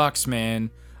 million, man.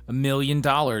 $1 million,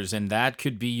 and that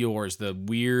could be yours. The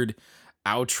weird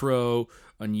outro,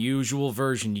 unusual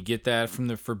version. You get that from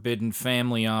the Forbidden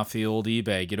Family off the old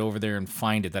eBay. Get over there and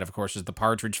find it. That, of course, is the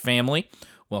Partridge Family.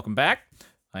 Welcome back.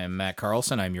 I am Matt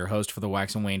Carlson. I'm your host for the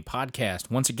Wax and Wayne podcast.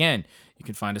 Once again, you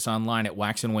can find us online at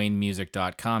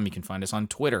waxandwaynemusic.com. You can find us on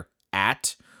Twitter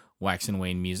at Wax and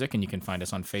Wayne Music, and you can find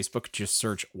us on Facebook. Just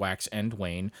search Wax and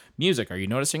Wayne Music. Are you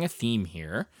noticing a theme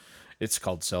here? It's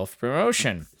called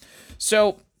self-promotion.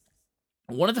 So,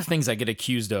 one of the things I get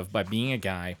accused of by being a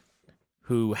guy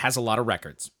who has a lot of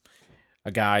records,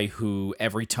 a guy who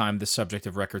every time the subject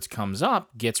of records comes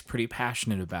up gets pretty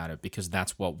passionate about it, because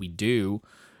that's what we do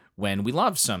when we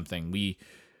love something. We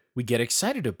get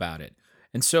excited about it.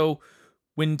 And so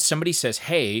when somebody says,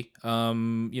 hey,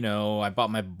 I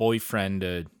bought my boyfriend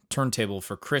a turntable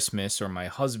for Christmas, or my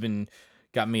husband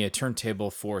got me a turntable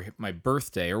for my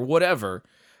birthday, or whatever,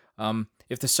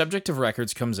 if the subject of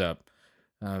records comes up,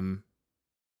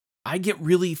 I get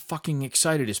really fucking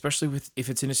excited, especially if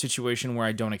it's in a situation where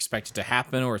I don't expect it to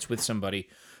happen, or it's with somebody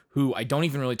who I don't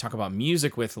even really talk about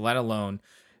music with, let alone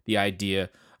the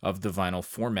idea of the vinyl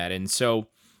format. And so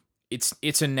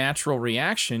it's a natural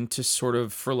reaction to sort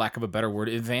of, for lack of a better word,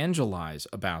 evangelize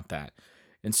about that.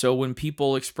 And so when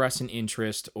people express an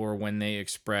interest, or when they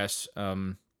express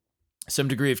some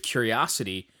degree of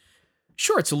curiosity,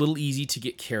 sure, it's a little easy to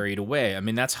get carried away. I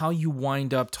mean, that's how you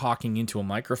wind up talking into a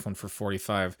microphone for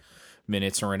 45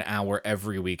 minutes or an hour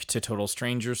every week to total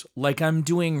strangers, like I'm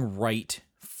doing right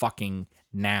fucking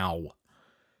now.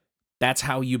 That's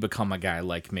how you become a guy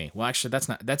like me. Well, actually,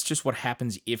 that's just what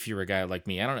happens if you're a guy like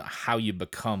me. I don't know how you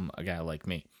become a guy like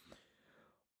me.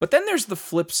 But then there's the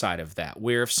flip side of that,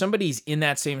 where if somebody's in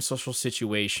that same social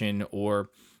situation, or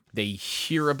they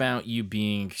hear about you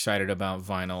being excited about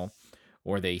vinyl,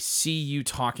 or they see you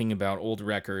talking about old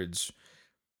records,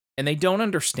 and they don't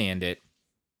understand it,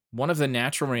 one of the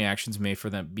natural reactions may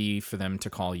be for them to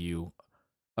call you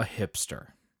a hipster.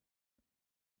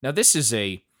 Now, this is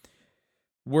a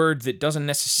word that doesn't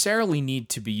necessarily need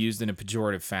to be used in a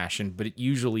pejorative fashion, but it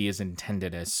usually is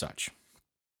intended as such.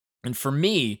 And for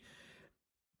me,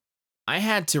 I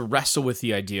had to wrestle with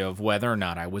the idea of whether or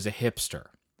not I was a hipster.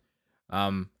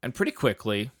 And pretty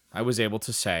quickly, I was able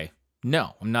to say,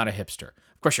 no, I'm not a hipster.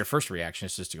 Of course, your first reaction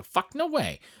is just to go, fuck, no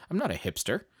way, I'm not a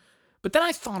hipster. But then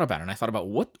I thought about it, and I thought about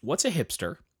what's a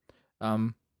hipster?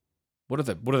 What are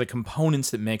the components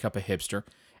that make up a hipster?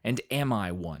 And am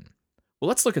I one? Well,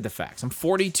 let's look at the facts. I'm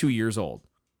 42 years old.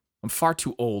 I'm far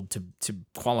too old to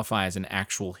qualify as an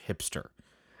actual hipster.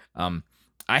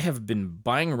 I have been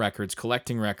buying records,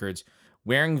 collecting records,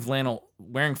 wearing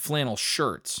flannel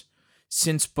shirts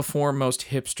since before most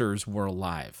hipsters were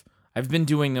alive. I've been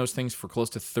doing those things for close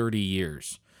to 30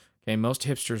 years. Okay, most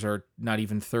hipsters are not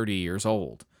even 30 years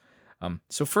old.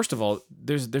 So first of all,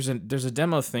 there's a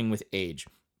demo thing with age.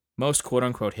 Most quote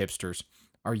unquote hipsters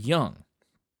are young.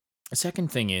 The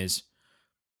second thing is,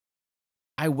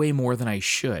 I weigh more than I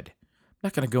should. I'm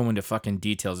not going to go into fucking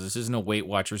details. This isn't a Weight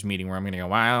Watchers meeting where I'm going to go,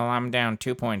 well, I'm down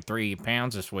 2.3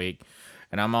 pounds this week.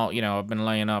 And I'm all, I've been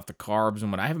laying off the carbs.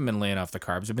 And when I haven't been laying off the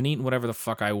carbs, I've been eating whatever the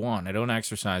fuck I want. I don't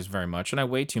exercise very much and I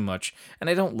weigh too much. And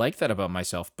I don't like that about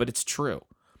myself, but it's true.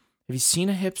 Have you seen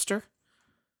a hipster?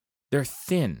 They're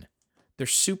thin. They're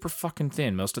super fucking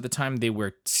thin. Most of the time they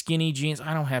wear skinny jeans.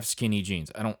 I don't have skinny jeans.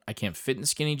 I can't fit in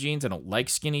skinny jeans. I don't like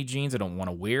skinny jeans. I don't want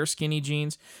to wear skinny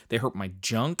jeans. They hurt my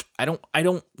junk. I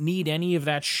don't need any of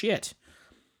that shit.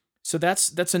 So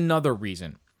that's another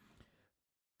reason.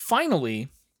 Finally,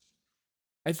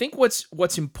 I think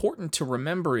what's important to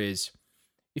remember is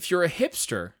if you're a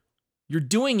hipster, you're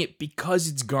doing it because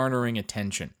it's garnering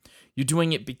attention. You're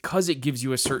doing it because it gives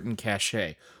you a certain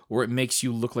cachet or it makes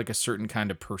you look like a certain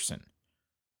kind of person.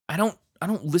 I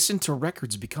don't listen to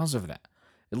records because of that.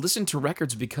 I listen to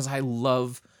records because I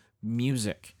love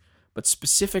music. But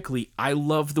specifically, I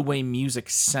love the way music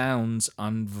sounds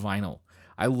on vinyl.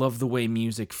 I love the way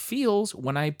music feels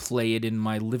when I play it in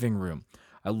my living room.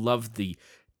 I love the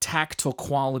tactile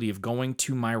quality of going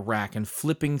to my rack and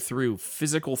flipping through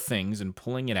physical things and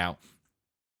pulling it out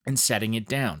and setting it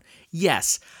down.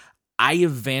 Yes, I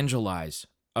evangelize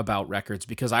about records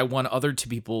because I want other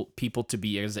people to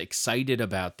be as excited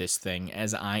about this thing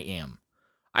as I am.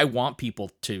 I want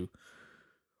people to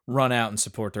run out and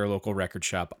support their local record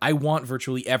shop. I want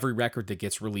virtually every record that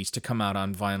gets released to come out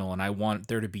on vinyl, and I want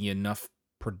there to be enough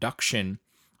production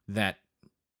that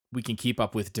we can keep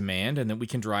up with demand and that we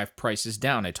can drive prices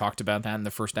down. I talked about that in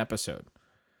the first episode.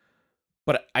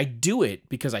 But I do it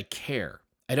because I care.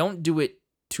 I don't do it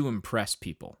to impress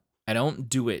people. I don't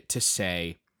do it to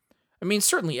say,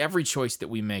 certainly every choice that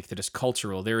we make that is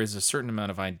cultural, there is a certain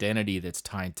amount of identity that's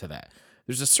tied to that.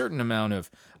 There's a certain amount of,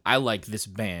 I like this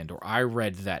band, or I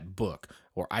read that book,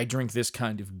 or I drink this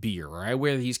kind of beer, or I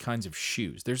wear these kinds of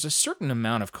shoes. There's a certain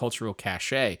amount of cultural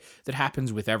cachet that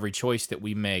happens with every choice that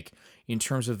we make in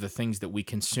terms of the things that we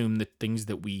consume, the things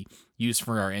that we use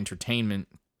for our entertainment,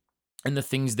 and the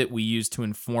things that we use to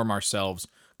inform ourselves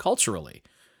culturally.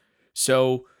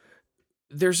 So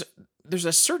there's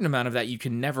a certain amount of that you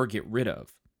can never get rid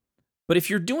of. But if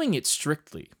you're doing it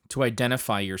strictly to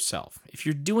identify yourself, if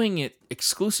you're doing it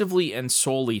exclusively and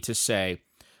solely to say,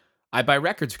 I buy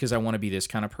records because I want to be this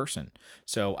kind of person.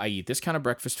 So I eat this kind of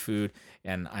breakfast food,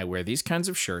 and I wear these kinds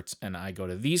of shirts, and I go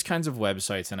to these kinds of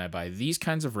websites, and I buy these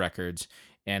kinds of records,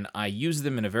 and I use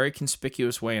them in a very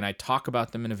conspicuous way, and I talk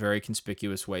about them in a very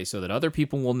conspicuous way so that other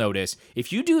people will notice.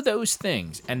 If you do those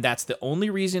things, and that's the only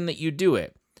reason that you do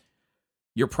it,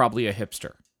 you're probably a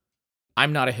hipster.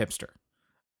 I'm not a hipster.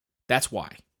 That's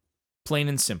why. Plain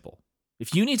and simple.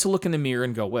 If you need to look in the mirror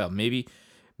and go, well, maybe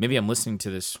I'm listening to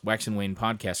this Wax and Wayne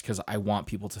podcast because I want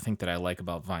people to think that I like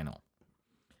about vinyl.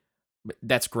 But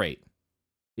that's great.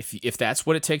 If that's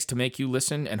what it takes to make you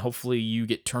listen and hopefully you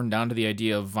get turned on to the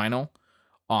idea of vinyl,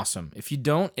 awesome. If you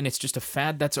don't and it's just a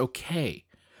fad, that's okay.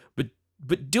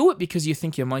 But do it because you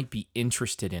think you might be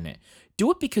interested in it.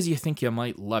 Do it because you think you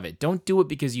might love it. Don't do it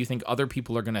because you think other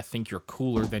people are going to think you're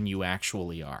cooler than you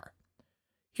actually are.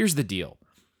 Here's the deal.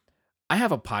 I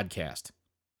have a podcast.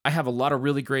 I have a lot of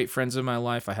really great friends in my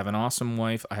life. I have an awesome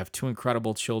wife. I have 2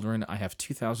 incredible children. I have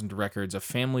 2,000 records, a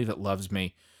family that loves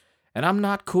me. And I'm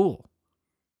not cool.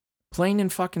 Plain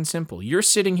and fucking simple. You're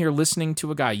sitting here listening to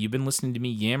a guy you've been listening to me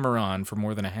yammer on for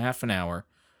more than a half an hour,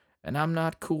 and I'm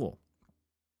not cool.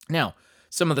 Now,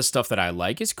 some of the stuff that I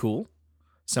like is cool.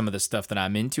 Some of the stuff that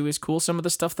I'm into is cool. Some of the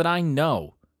stuff that I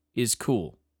know is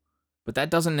cool. But that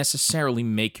doesn't necessarily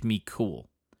make me cool.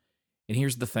 And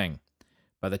here's the thing.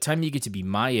 By the time you get to be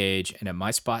my age and at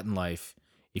my spot in life,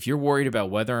 if you're worried about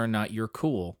whether or not you're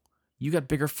cool, you got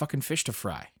bigger fucking fish to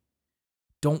fry.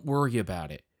 Don't worry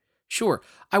about it. Sure,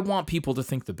 I want people to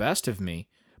think the best of me,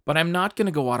 but I'm not going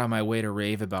to go out on my way to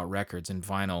rave about records and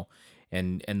vinyl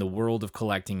and the world of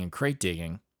collecting and crate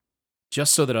digging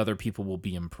just so that other people will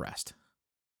be impressed.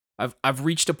 I've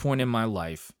reached a point in my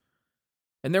life,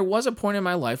 and there was a point in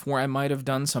my life where I might have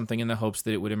done something in the hopes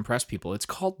that it would impress people. It's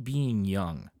called being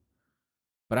young.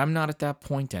 But I'm not at that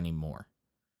point anymore.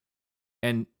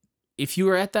 And if you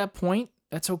are at that point,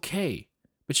 that's okay.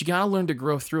 But you got to learn to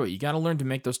grow through it. You got to learn to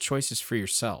make those choices for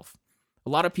yourself. A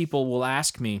lot of people will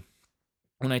ask me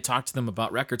when I talk to them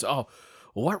about records, oh,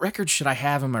 well, what records should I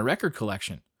have in my record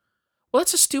collection? Well,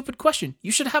 that's a stupid question.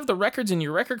 You should have the records in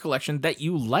your record collection that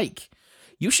you like.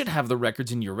 You should have the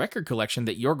records in your record collection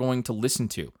that you're going to listen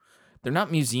to. They're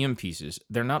not museum pieces.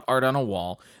 They're not art on a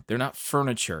wall. They're not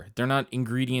furniture. They're not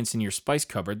ingredients in your spice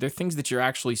cupboard. They're things that you're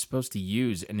actually supposed to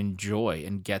use and enjoy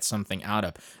and get something out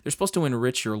of. They're supposed to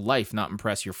enrich your life, not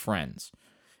impress your friends.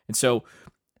 And so,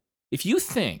 if you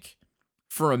think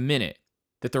for a minute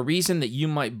that the reason that you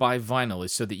might buy vinyl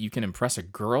is so that you can impress a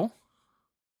girl,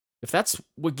 if that's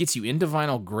what gets you into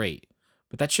vinyl, great.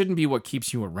 But that shouldn't be what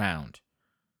keeps you around.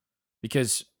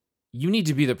 Because you need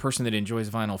to be the person that enjoys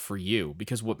vinyl for you.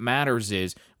 Because what matters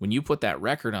is when you put that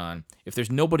record on, if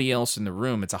there's nobody else in the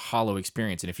room, it's a hollow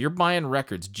experience. And if you're buying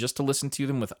records just to listen to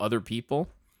them with other people,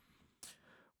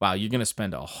 wow, you're going to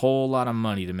spend a whole lot of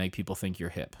money to make people think you're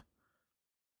hip.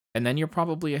 And then you're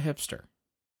probably a hipster.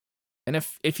 And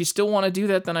if you still want to do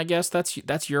that, then I guess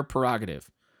that's your prerogative.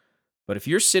 But if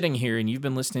you're sitting here and you've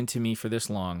been listening to me for this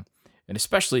long, and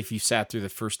especially if you sat through the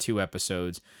first 2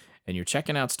 episodes, and you're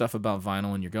checking out stuff about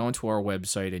vinyl, and you're going to our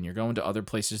website, and you're going to other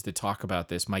places to talk about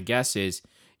this, my guess is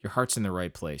your heart's in the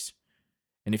right place.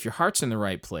 And if your heart's in the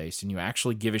right place, and you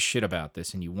actually give a shit about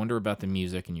this, and you wonder about the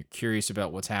music, and you're curious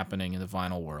about what's happening in the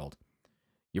vinyl world,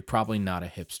 you're probably not a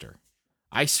hipster.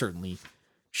 I certainly,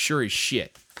 sure as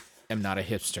shit, am not a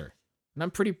hipster. And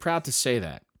I'm pretty proud to say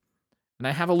that. And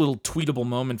I have a little tweetable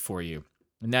moment for you,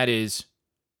 and that is,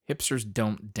 hipsters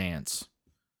don't dance.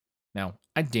 Now,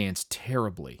 I dance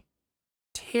terribly.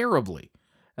 Terribly.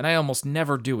 And I almost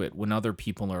never do it when other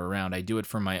people are around. I do it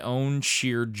for my own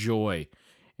sheer joy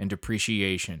and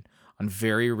appreciation on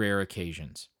very rare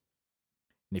occasions.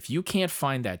 And if you can't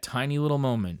find that tiny little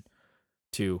moment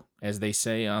to, as they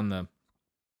say on the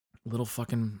little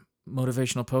fucking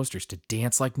motivational posters, to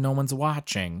dance like no one's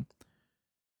watching,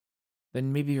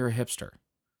 then maybe you're a hipster.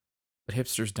 But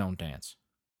hipsters don't dance.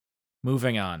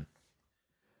 Moving on.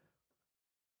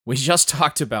 We just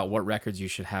talked about what records you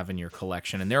should have in your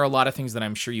collection, and there are a lot of things that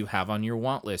I'm sure you have on your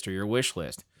want list or your wish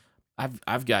list.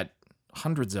 I've got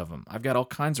hundreds of them. I've got all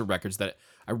kinds of records that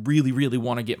I really, really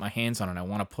want to get my hands on, and I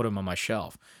want to put them on my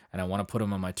shelf, and I want to put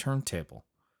them on my turntable.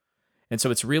 And so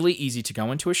it's really easy to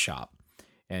go into a shop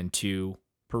and to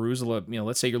peruse,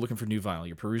 let's say you're looking for new vinyl.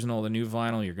 You're perusing all the new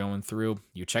vinyl, you're going through,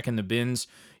 you're checking the bins,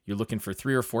 you're looking for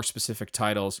 3 or 4 specific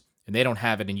titles, and they don't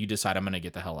have it, and you decide, I'm going to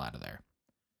get the hell out of there.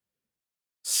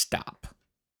 Stop.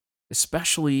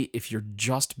 Especially if you're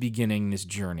just beginning this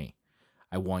journey.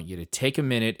 I want you to take a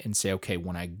minute and say, okay,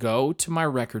 when I go to my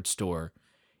record store,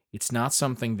 it's not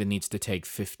something that needs to take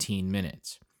 15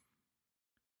 minutes.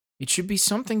 It should be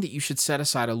something that you should set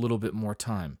aside a little bit more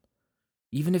time.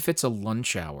 Even if it's a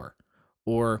lunch hour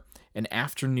or an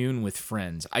afternoon with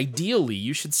friends. Ideally,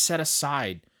 you should set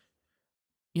aside,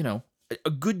 a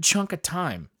good chunk of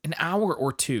time, an hour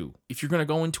or 2, if you're going to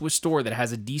go into a store that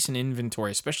has a decent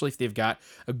inventory, especially if they've got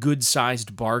a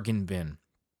good-sized bargain bin.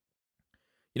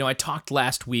 I talked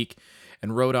last week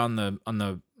and wrote on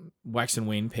the Wax and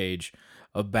Wayne page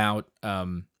about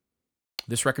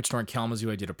this record store in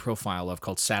Kalamazoo I did a profile of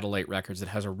called Satellite Records that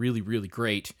has a really, really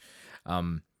great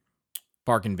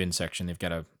bargain bin section. They've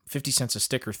got a 50 cents a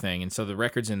sticker thing, and so the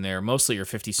records in there mostly are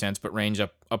 50 cents, but range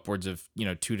upwards of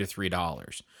 $2 to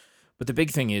 $3. But the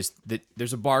big thing is that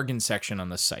there's a bargain section on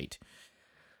the site,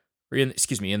 or in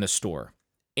the store.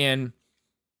 And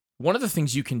one of the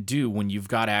things you can do when you've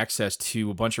got access to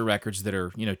a bunch of records that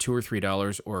are, $2 or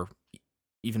 $3, or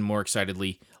even more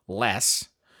excitedly, less,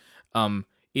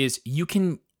 is you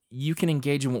can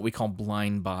engage in what we call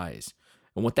blind buys.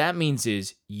 And what that means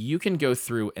is you can go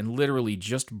through and literally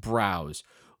just browse,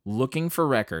 looking for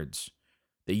records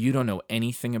that you don't know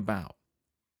anything about.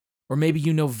 Or maybe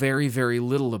you know very, very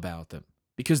little about them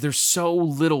because there's so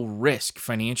little risk,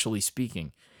 financially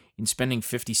speaking, in spending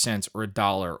 50 cents or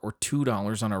 $1 or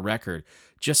 $2 on a record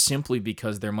just simply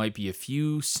because there might be a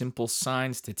few simple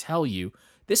signs to tell you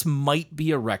this might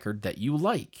be a record that you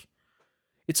like.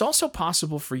 It's also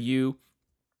possible for you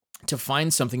to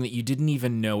find something that you didn't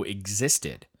even know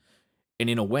existed and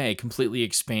in a way completely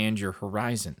expand your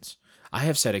horizons. I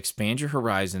have said expand your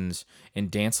horizons and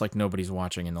dance like nobody's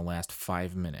watching in the last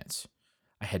 5 minutes.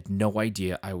 I had no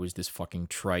idea I was this fucking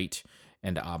trite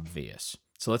and obvious.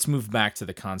 So let's move back to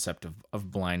the concept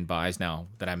of blind buys now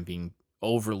that I'm being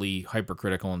overly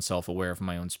hypercritical and self-aware of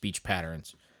my own speech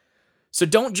patterns. So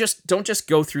don't just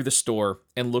go through the store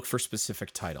and look for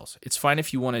specific titles. It's fine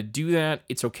if you want to do that.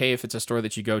 It's okay if it's a store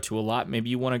that you go to a lot. Maybe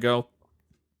you want to go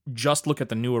just look at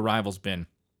the new arrivals bin.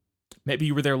 Maybe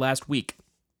you were there last week.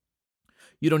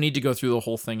 You don't need to go through the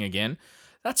whole thing again.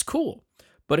 That's cool.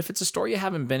 But if it's a store you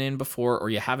haven't been in before or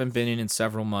you haven't been in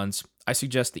several months, I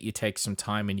suggest that you take some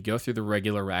time and you go through the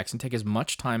regular racks and take as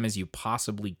much time as you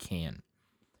possibly can.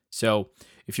 So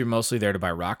if you're mostly there to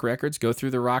buy rock records, go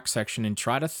through the rock section and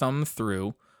try to thumb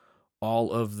through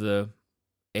all of the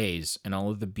A's and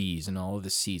all of the B's and all of the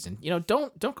C's. And,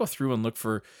 don't go through and look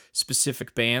for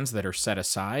specific bands that are set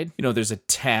aside. There's a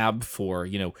tab for,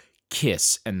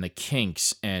 Kiss and the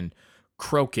Kinks and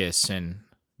Crocus. And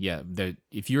yeah,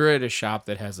 if you're at a shop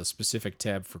that has a specific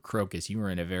tab for Crocus, you are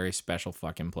in a very special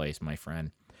fucking place, my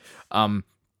friend.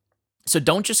 So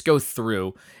don't just go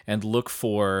through and look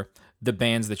for the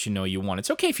bands that you want. It's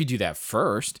okay if you do that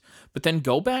first, but then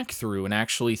go back through and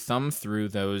actually thumb through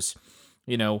those,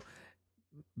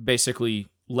 basically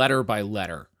letter by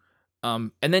letter.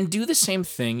 And then do the same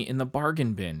thing in the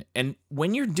bargain bin. And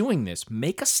when you're doing this,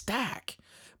 make a stack.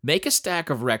 Make a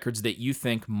stack of records that you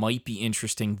think might be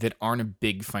interesting that aren't a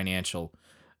big financial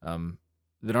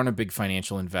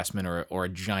investment or a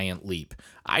giant leap.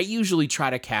 I usually try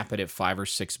to cap it at $5 or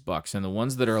 $6, and the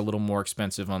ones that are a little more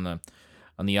expensive on the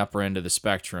upper end of the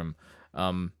spectrum,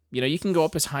 you can go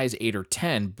up as high as 8 or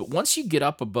 10. But once you get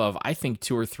up above, I think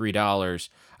 $2 or $3,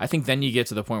 I think then you get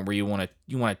to the point where you want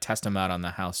to test them out on the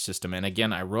house system. And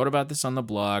again, I wrote about this on the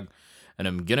blog, and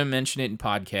I'm gonna mention it in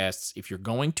podcasts. If you're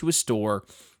going to a store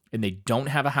and they don't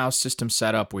have a house system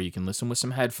set up where you can listen with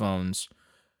some headphones,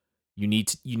 you need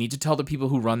to tell the people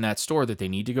who run that store that they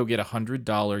need to go get a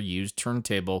 $100 used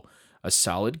turntable, a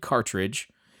solid cartridge,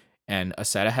 and a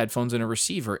set of headphones and a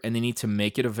receiver, and they need to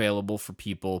make it available for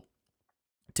people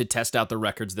to test out the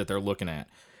records that they're looking at.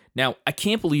 Now, I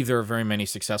can't believe there are very many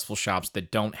successful shops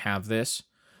that don't have this,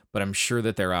 but I'm sure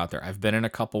that they're out there. I've been in a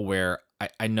couple where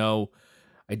I know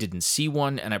I didn't see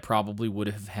one, and I probably would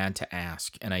have had to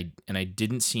ask, and I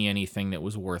didn't see anything that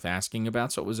was worth asking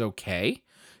about, so it was okay.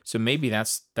 So maybe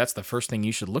that's the first thing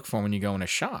you should look for when you go in a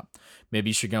shop. Maybe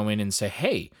you should go in and say,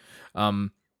 hey,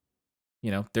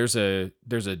 there's a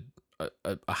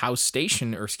house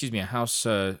station, or excuse me, a house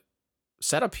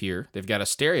setup here. They've got a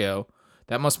stereo.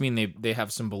 That must mean they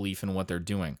have some belief in what they're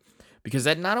doing, because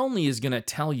that not only is going to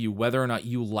tell you whether or not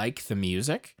you like the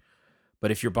music, but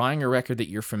if you're buying a record that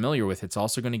you're familiar with, it's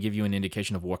also going to give you an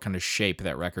indication of what kind of shape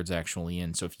that record's actually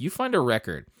in. So if you find a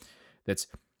record that's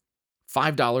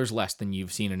 $5 less than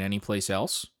you've seen in any place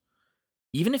else,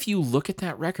 even if you look at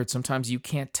that record, sometimes you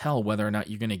can't tell whether or not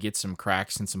you're going to get some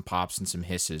cracks and some pops and some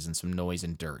hisses and some noise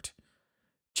and dirt.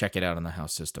 Check it out on the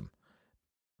house system.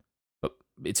 But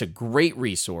it's a great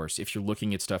resource if you're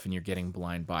looking at stuff and you're getting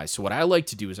blind buys. So what I like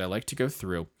to do is I like to go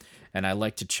through and I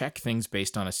like to check things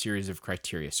based on a series of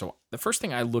criteria. So the first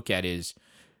thing I look at is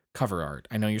cover art.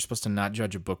 I know you're supposed to not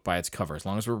judge a book by its cover. As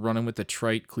long as we're running with the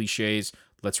trite cliches,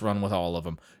 let's run with all of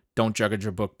them. Don't judge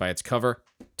a book by its cover.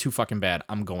 Too fucking bad.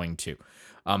 I'm going to.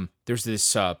 There's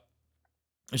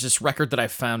this record that I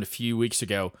found a few weeks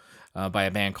ago by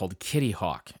a band called Kitty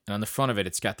Hawk. And on the front of it,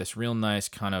 it's got this real nice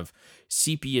kind of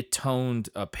sepia-toned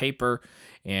paper,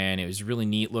 and it was really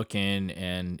neat looking,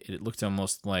 and it looked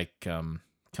almost like kind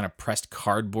of pressed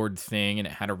cardboard thing, and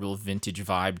it had a real vintage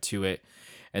vibe to it.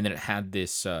 And then it had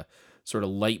this sort of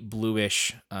light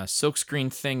bluish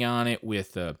silkscreen thing on it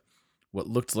with what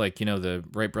looked like, the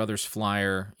Wright Brothers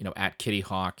flyer, at Kitty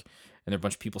Hawk. And there are a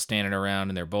bunch of people standing around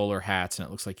in their bowler hats, and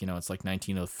it looks like, it's like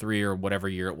 1903 or whatever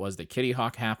year it was that Kitty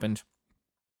Hawk happened.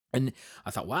 And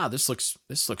I thought, wow, this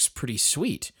looks pretty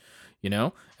sweet,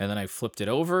 And then I flipped it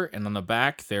over, and on the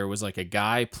back there was like a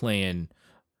guy playing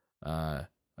a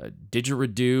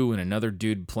didgeridoo, and another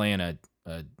dude playing a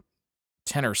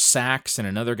tenor sax, and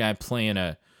another guy playing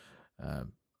a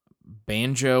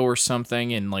banjo or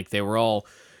something, and like they were all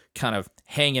kind of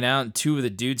hanging out, and two of the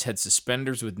dudes had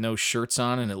suspenders with no shirts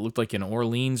on, and it looked like an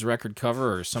Orleans record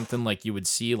cover or something like you would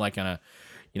see like on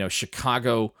a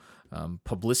Chicago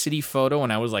publicity photo.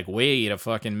 And I was like, wait a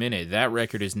fucking minute, that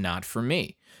record is not for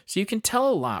me. So you can tell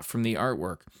a lot from the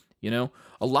artwork.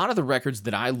 A lot of the records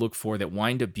that I look for that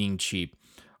wind up being cheap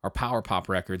are power pop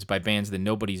records by bands that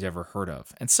nobody's ever heard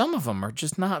of. And some of them are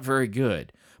just not very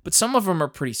good, but some of them are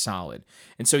pretty solid.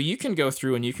 And so you can go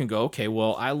through and you can go, okay,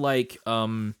 well, I like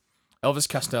Elvis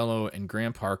Costello and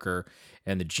Graham Parker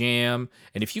and the Jam.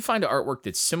 And if you find artwork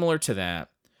that's similar to that,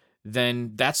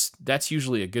 then that's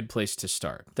usually a good place to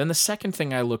start. Then the second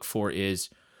thing I look for is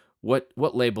what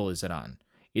label is it on?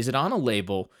 Is it on a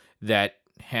label that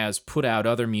has put out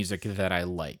other music that I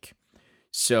like?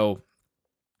 So,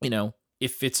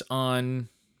 if it's on,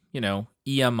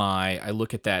 EMI, I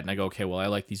look at that and I go, okay, well, I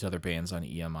like these other bands on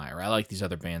EMI, or I like these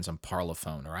other bands on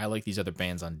Parlophone, or I like these other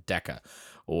bands on Decca,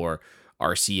 or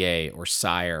RCA, or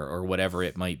Sire, or whatever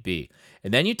it might be.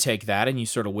 And then you take that and you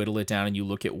sort of whittle it down and you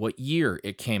look at what year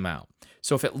it came out.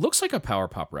 So if it looks like a power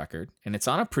pop record and it's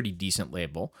on a pretty decent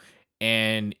label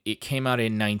and it came out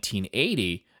in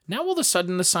 1980, now all of a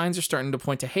sudden the signs are starting to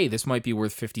point to, hey, this might be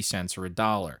worth 50 cents or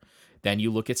 $1. Then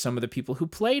you look at some of the people who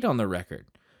played on the record.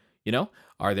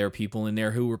 Are there people in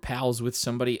there who were pals with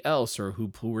somebody else, or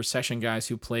who were session guys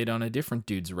who played on a different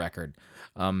dude's record?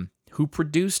 Who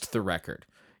produced the record?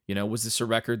 Was this a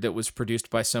record that was produced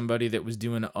by somebody that was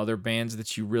doing other bands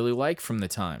that you really like from the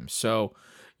time? So,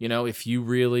 if you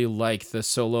really like the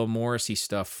solo Morrissey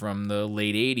stuff from the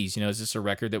late 80s, is this a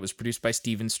record that was produced by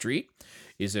Stephen Street?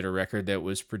 Is it a record that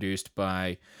was produced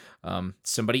by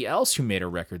somebody else who made a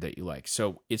record that you like?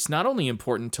 So it's not only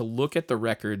important to look at the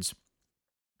records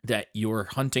that you're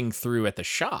hunting through at the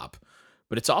shop,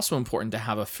 but it's also important to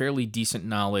have a fairly decent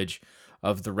knowledge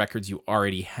of the records you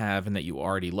already have and that you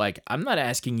already like. I'm not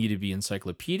asking you to be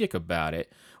encyclopedic about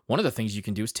it. One of the things you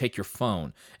can do is take your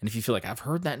phone, and if you feel like, I've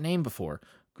heard that name before,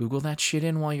 Google that shit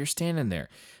in while you're standing there.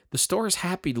 The store is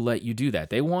happy to let you do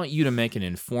that. They want you to make an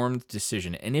informed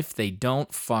decision, and if they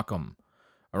don't, fuck them.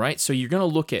 All right? So you're going to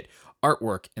look at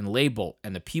artwork and label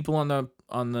and the people on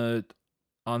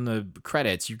the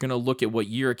credits. You're going to look at what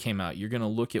year it came out. You're going to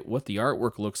look at what the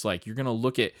artwork looks like. You're going to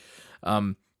look at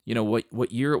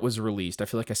what year it was released. I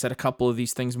feel like I said a couple of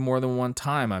these things more than one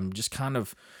time. I'm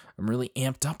really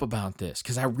amped up about this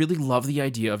because I really love the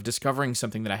idea of discovering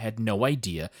something that I had no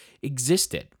idea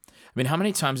existed. I mean, how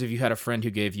many times have you had a friend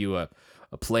who gave you a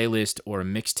playlist or a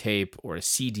mixtape or a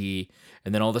CD,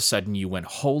 and then all of a sudden you went,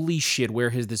 holy shit,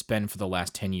 where has this been for the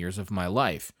last 10 years of my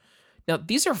life? Now,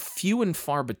 these are few and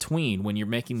far between when you're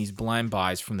making these blind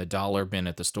buys from the dollar bin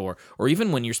at the store, or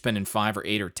even when you're spending $5 or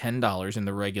 $8 or $10 in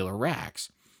the regular racks.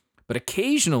 But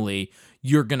occasionally,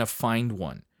 you're going to find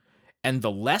one. And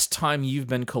the less time you've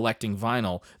been collecting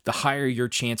vinyl, the higher your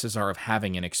chances are of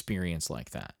having an experience like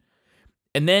that.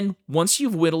 And then, once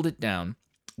you've whittled it down,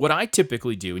 what I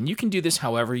typically do, and you can do this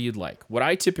however you'd like, what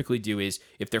I typically do is,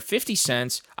 if they're 50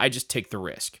 cents, I just take the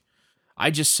risk. I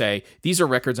just say, these are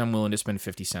records I'm willing to spend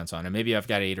 50 cents on. And maybe I've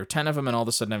got 8 or 10 of them, and all of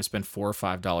a sudden I've spent $4 or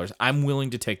 $5. I'm willing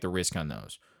to take the risk on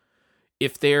those.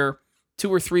 If they're $2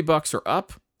 or $3 or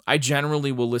up, I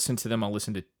generally will listen to them. I'll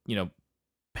listen to,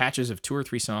 patches of 2 or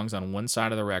 3 songs on one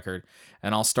side of the record,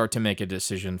 and I'll start to make a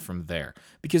decision from there.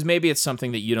 Because maybe it's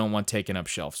something that you don't want taking up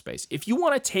shelf space. If you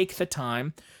want to take the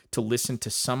time to listen to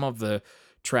some of the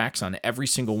tracks on every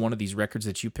single one of these records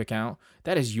that you pick out,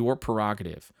 that is your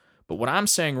prerogative. But what I'm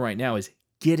saying right now is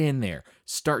get in there.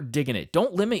 Start digging it.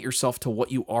 Don't limit yourself to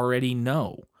what you already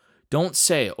know. Don't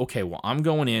say, okay, well, I'm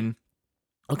going in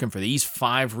looking for these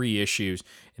 5 reissues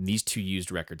and these 2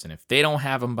 used records. And if they don't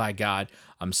have them, by God,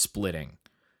 I'm splitting.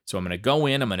 So I'm going to go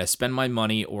in, I'm going to spend my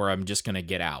money, or I'm just going to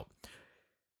get out.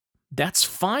 That's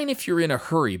fine if you're in a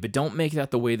hurry, but don't make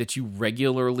that the way that you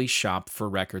regularly shop for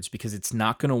records, because it's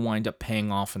not going to wind up paying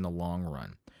off in the long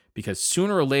run. Because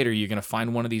sooner or later, you're going to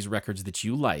find one of these records that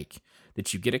you like,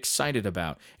 that you get excited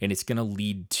about, and it's going to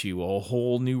lead to a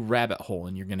whole new rabbit hole,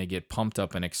 and you're going to get pumped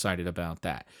up and excited about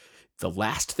that. The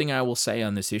last thing I will say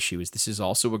on this issue is this is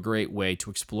also a great way to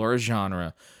explore a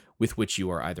genre with which you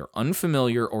are either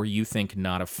unfamiliar or you think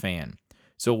not a fan.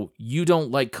 So you don't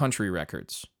like country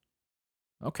records.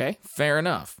 Okay, fair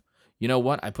enough. You know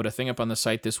what? I put a thing up on the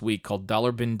site this week called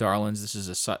Dollar Bin Darlings. This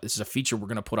is a feature we're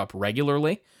going to put up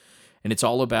regularly, and it's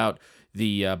all about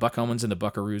the Buck Owens and the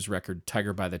Buckaroos record,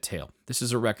 Tiger by the Tail. This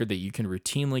is a record that you can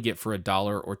routinely get for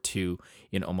 $1 or $2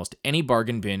 in almost any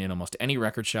bargain bin in almost any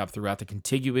record shop throughout the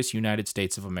contiguous United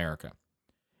States of America.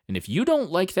 And if you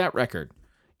don't like that record,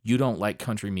 you don't like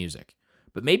country music.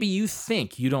 But maybe you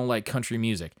think you don't like country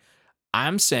music.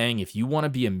 I'm saying if you want to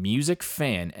be a music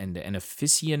fan and an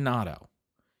aficionado,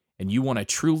 and you want to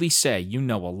truly say you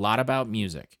know a lot about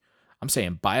music, I'm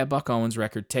saying buy a Buck Owens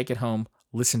record, take it home,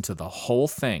 listen to the whole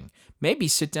thing. Maybe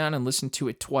sit down and listen to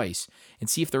it twice and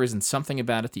see if there isn't something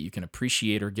about it that you can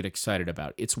appreciate or get excited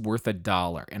about. It's worth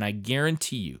 $1. And I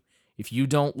guarantee you, if you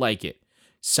don't like it,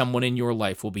 someone in your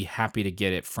life will be happy to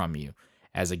get it from you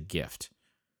as a gift.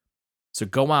 So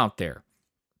go out there,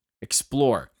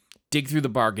 explore, dig through the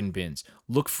bargain bins,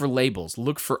 look for labels,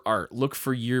 look for art, look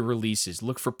for year releases,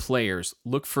 look for players,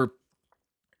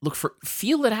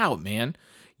 feel it out, man.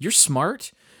 You're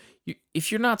smart.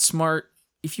 If you're not smart,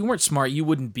 if you weren't smart, you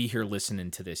wouldn't be here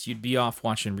listening to this. You'd be off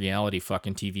watching reality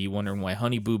fucking TV, wondering why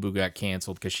Honey Boo Boo got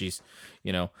canceled because she's,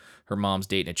 her mom's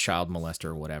dating a child molester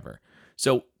or whatever.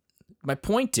 So my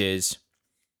point is,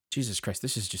 Jesus Christ,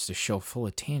 this is just a show full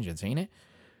of tangents, ain't it?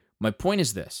 My point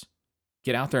is this.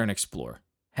 Get out there and explore.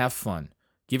 Have fun.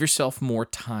 Give yourself more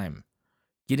time.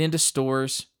 Get into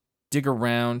stores. Dig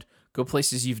around. Go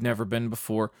places you've never been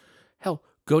before. Hell,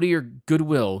 go to your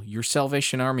Goodwill, your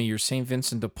Salvation Army, your St.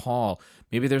 Vincent de Paul.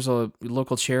 Maybe there's a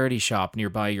local charity shop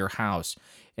nearby your house.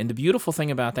 And the beautiful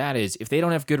thing about that is if they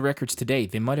don't have good records today,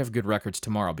 they might have good records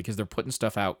tomorrow because they're putting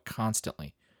stuff out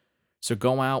constantly. So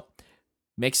go out,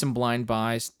 make some blind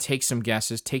buys, take some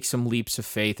guesses, take some leaps of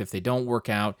faith. If they don't work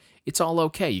out, it's all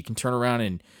okay. You can turn around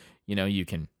and, you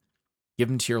can give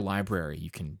them to your library.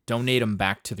 You can donate them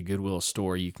back to the Goodwill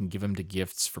store. You can give them to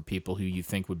gifts for people who you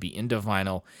think would be into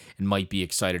vinyl and might be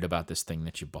excited about this thing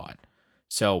that you bought.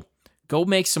 So go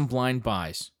make some blind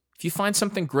buys. If you find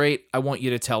something great, I want you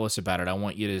to tell us about it. I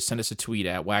want you to send us a tweet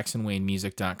at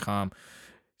waxandwanemusic.com.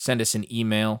 Send us an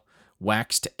email,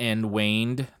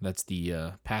 waxedandwaned, that's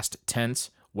the past tense,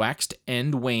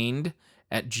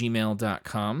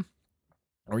 waxedandwaned@gmail.com.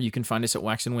 Or you can find us at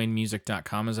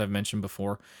waxandwanemusic.com, as I've mentioned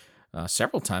before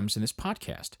several times in this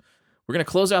podcast. We're going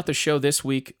to close out the show this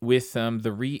week with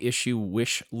the reissue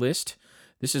wish list.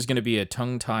 This is going to be a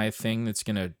tongue-tie thing that's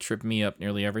going to trip me up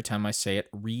nearly every time I say it.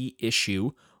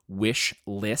 Reissue wish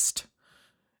list.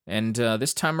 And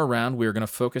this time around, we're going to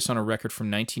focus on a record from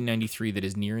 1993 that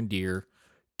is near and dear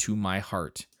to my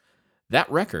heart. That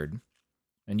record,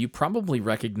 and you probably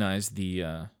recognize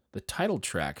the title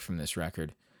track from this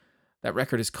record. That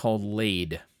record is called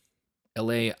Laid,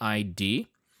 L-A-I-D.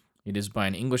 It is by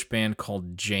an English band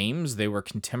called James. They were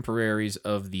contemporaries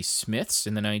of the Smiths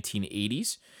in the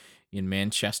 1980s in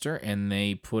Manchester, and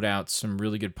they put out some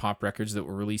really good pop records that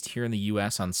were released here in the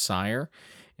U.S. on Sire.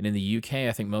 And in the UK,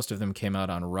 I think most of them came out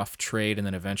on Rough Trade, and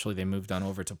then eventually they moved on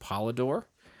over to Polydor.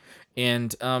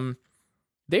 And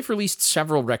they've released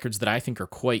several records that I think are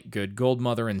quite good, Gold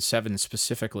Mother and Seven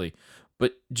specifically.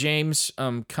 But James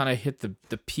kind of hit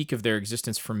the peak of their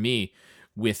existence for me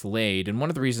with Laid. And one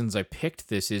of the reasons I picked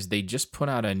this is they just put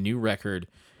out a new record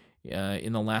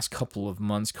in the last couple of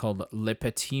months called Le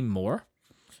Petit Mort.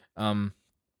 And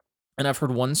I've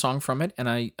heard one song from it, and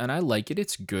I like it.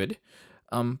 It's good.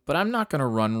 But I'm not going to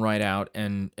run right out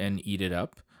and eat it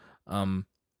up. And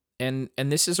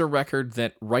this is a record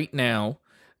that right now,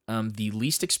 the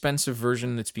least expensive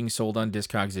version that's being sold on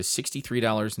Discogs is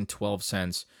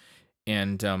 $63.12.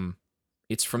 And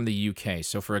it's from the UK.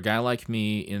 So for a guy like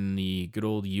me in the good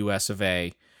old US of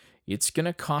A, it's going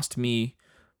to cost me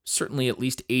certainly at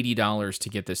least $80 to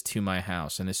get this to my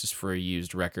house. And this is for a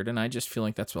used record. And I just feel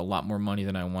like that's a lot more money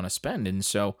than I want to spend. And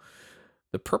so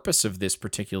the purpose of this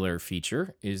particular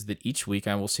feature is that each week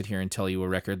I will sit here and tell you a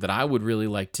record that I would really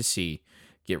like to see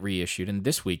get reissued. And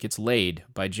this week it's Laid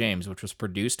by James, which was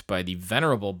produced by the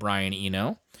venerable Brian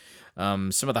Eno.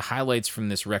 Some of the highlights from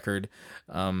this record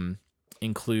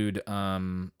include a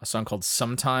song called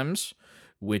Sometimes,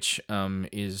 which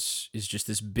is just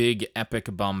this big, epic,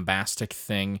 bombastic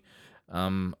thing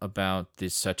about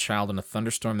this child in a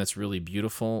thunderstorm that's really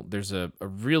beautiful. There's a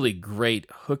really great,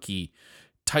 hooky,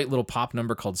 tight little pop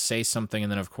number called Say Something,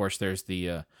 and then, of course, there's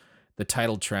the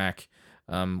title track,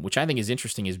 which I think is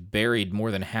interesting, is buried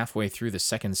more than halfway through the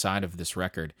second side of this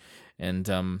record.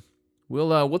 And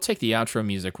we'll take the outro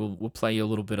music. We'll play you a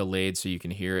little bit of Laid so you can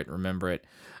hear it, remember it.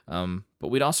 But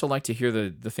we'd also like to hear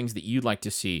the things that you'd like to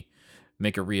see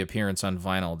make a reappearance on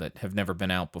vinyl that have never been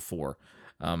out before.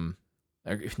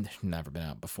 Never been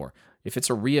out before. If it's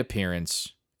a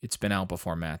reappearance, it's been out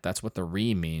before, Matt. That's what the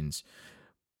re means.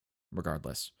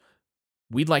 Regardless,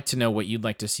 we'd like to know what you'd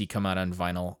like to see come out on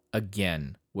vinyl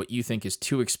again. What you think is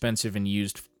too expensive in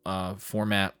used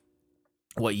format.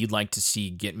 What you'd like to see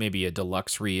get maybe a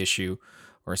deluxe reissue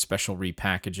or a special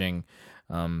repackaging.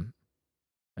 An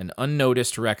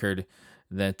unnoticed record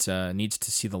that needs to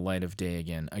see the light of day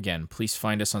again. Again, please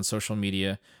find us on social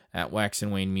media at Wax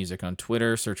and Wayne Music on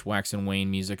Twitter. Search Wax and Wayne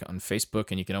Music on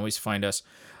Facebook, and you can always find us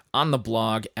on the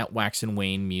blog at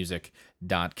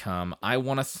waxandwaynemusic.com. I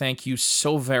want to thank you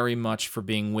so very much for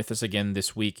being with us again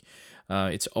this week.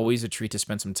 It's always a treat to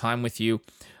spend some time with you.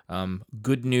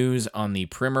 Good news on the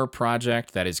Primer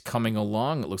project that is coming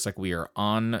along. It looks like we are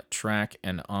on track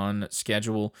and on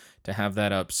schedule to have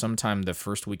that up sometime the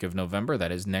first week of November.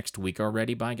 That is next week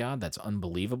already, by God. That's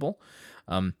unbelievable.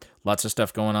 Lots of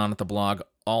stuff going on at the blog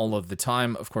all of the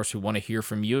time. Of course, we want to hear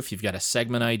from you. If you've got a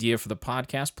segment idea for the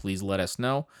podcast, please let us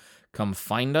know. Come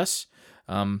find us.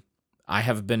 I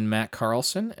have been Matt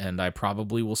Carlson, and I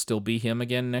probably will still be him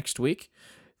again next week.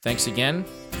 Thanks again.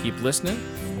 Keep listening,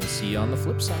 and we'll see you on the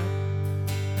flip side.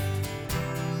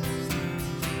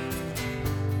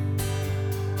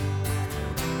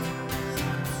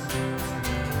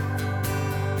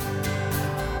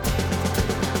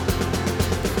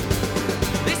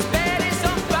 This bed is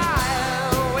on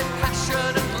fire with passion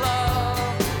and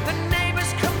love. The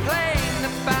neighbors complain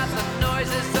about the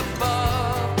noises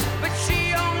above, but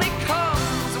she only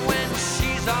comes when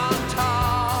she's on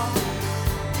top.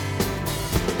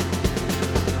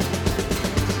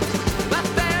 My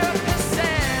therapist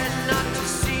said not to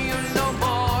see you no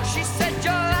more. She said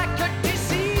you're like a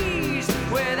disease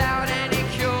without any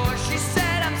cure. She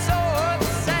said I'm so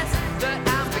obsessed that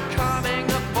I'm becoming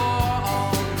a bore.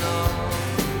 Oh no.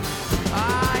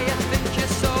 Ah, you think you're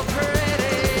so pretty.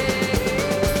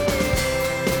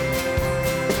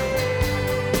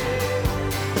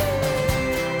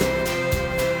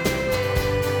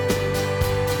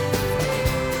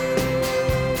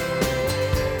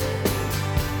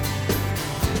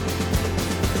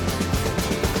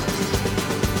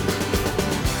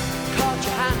 Caught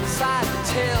your hand inside the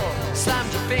till,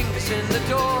 slammed your fingers in the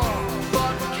door,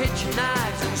 bought kitchen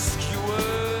knives and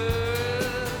skewers,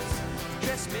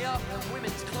 dressed me up in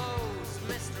women's clothes,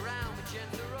 messed around with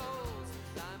gender roles.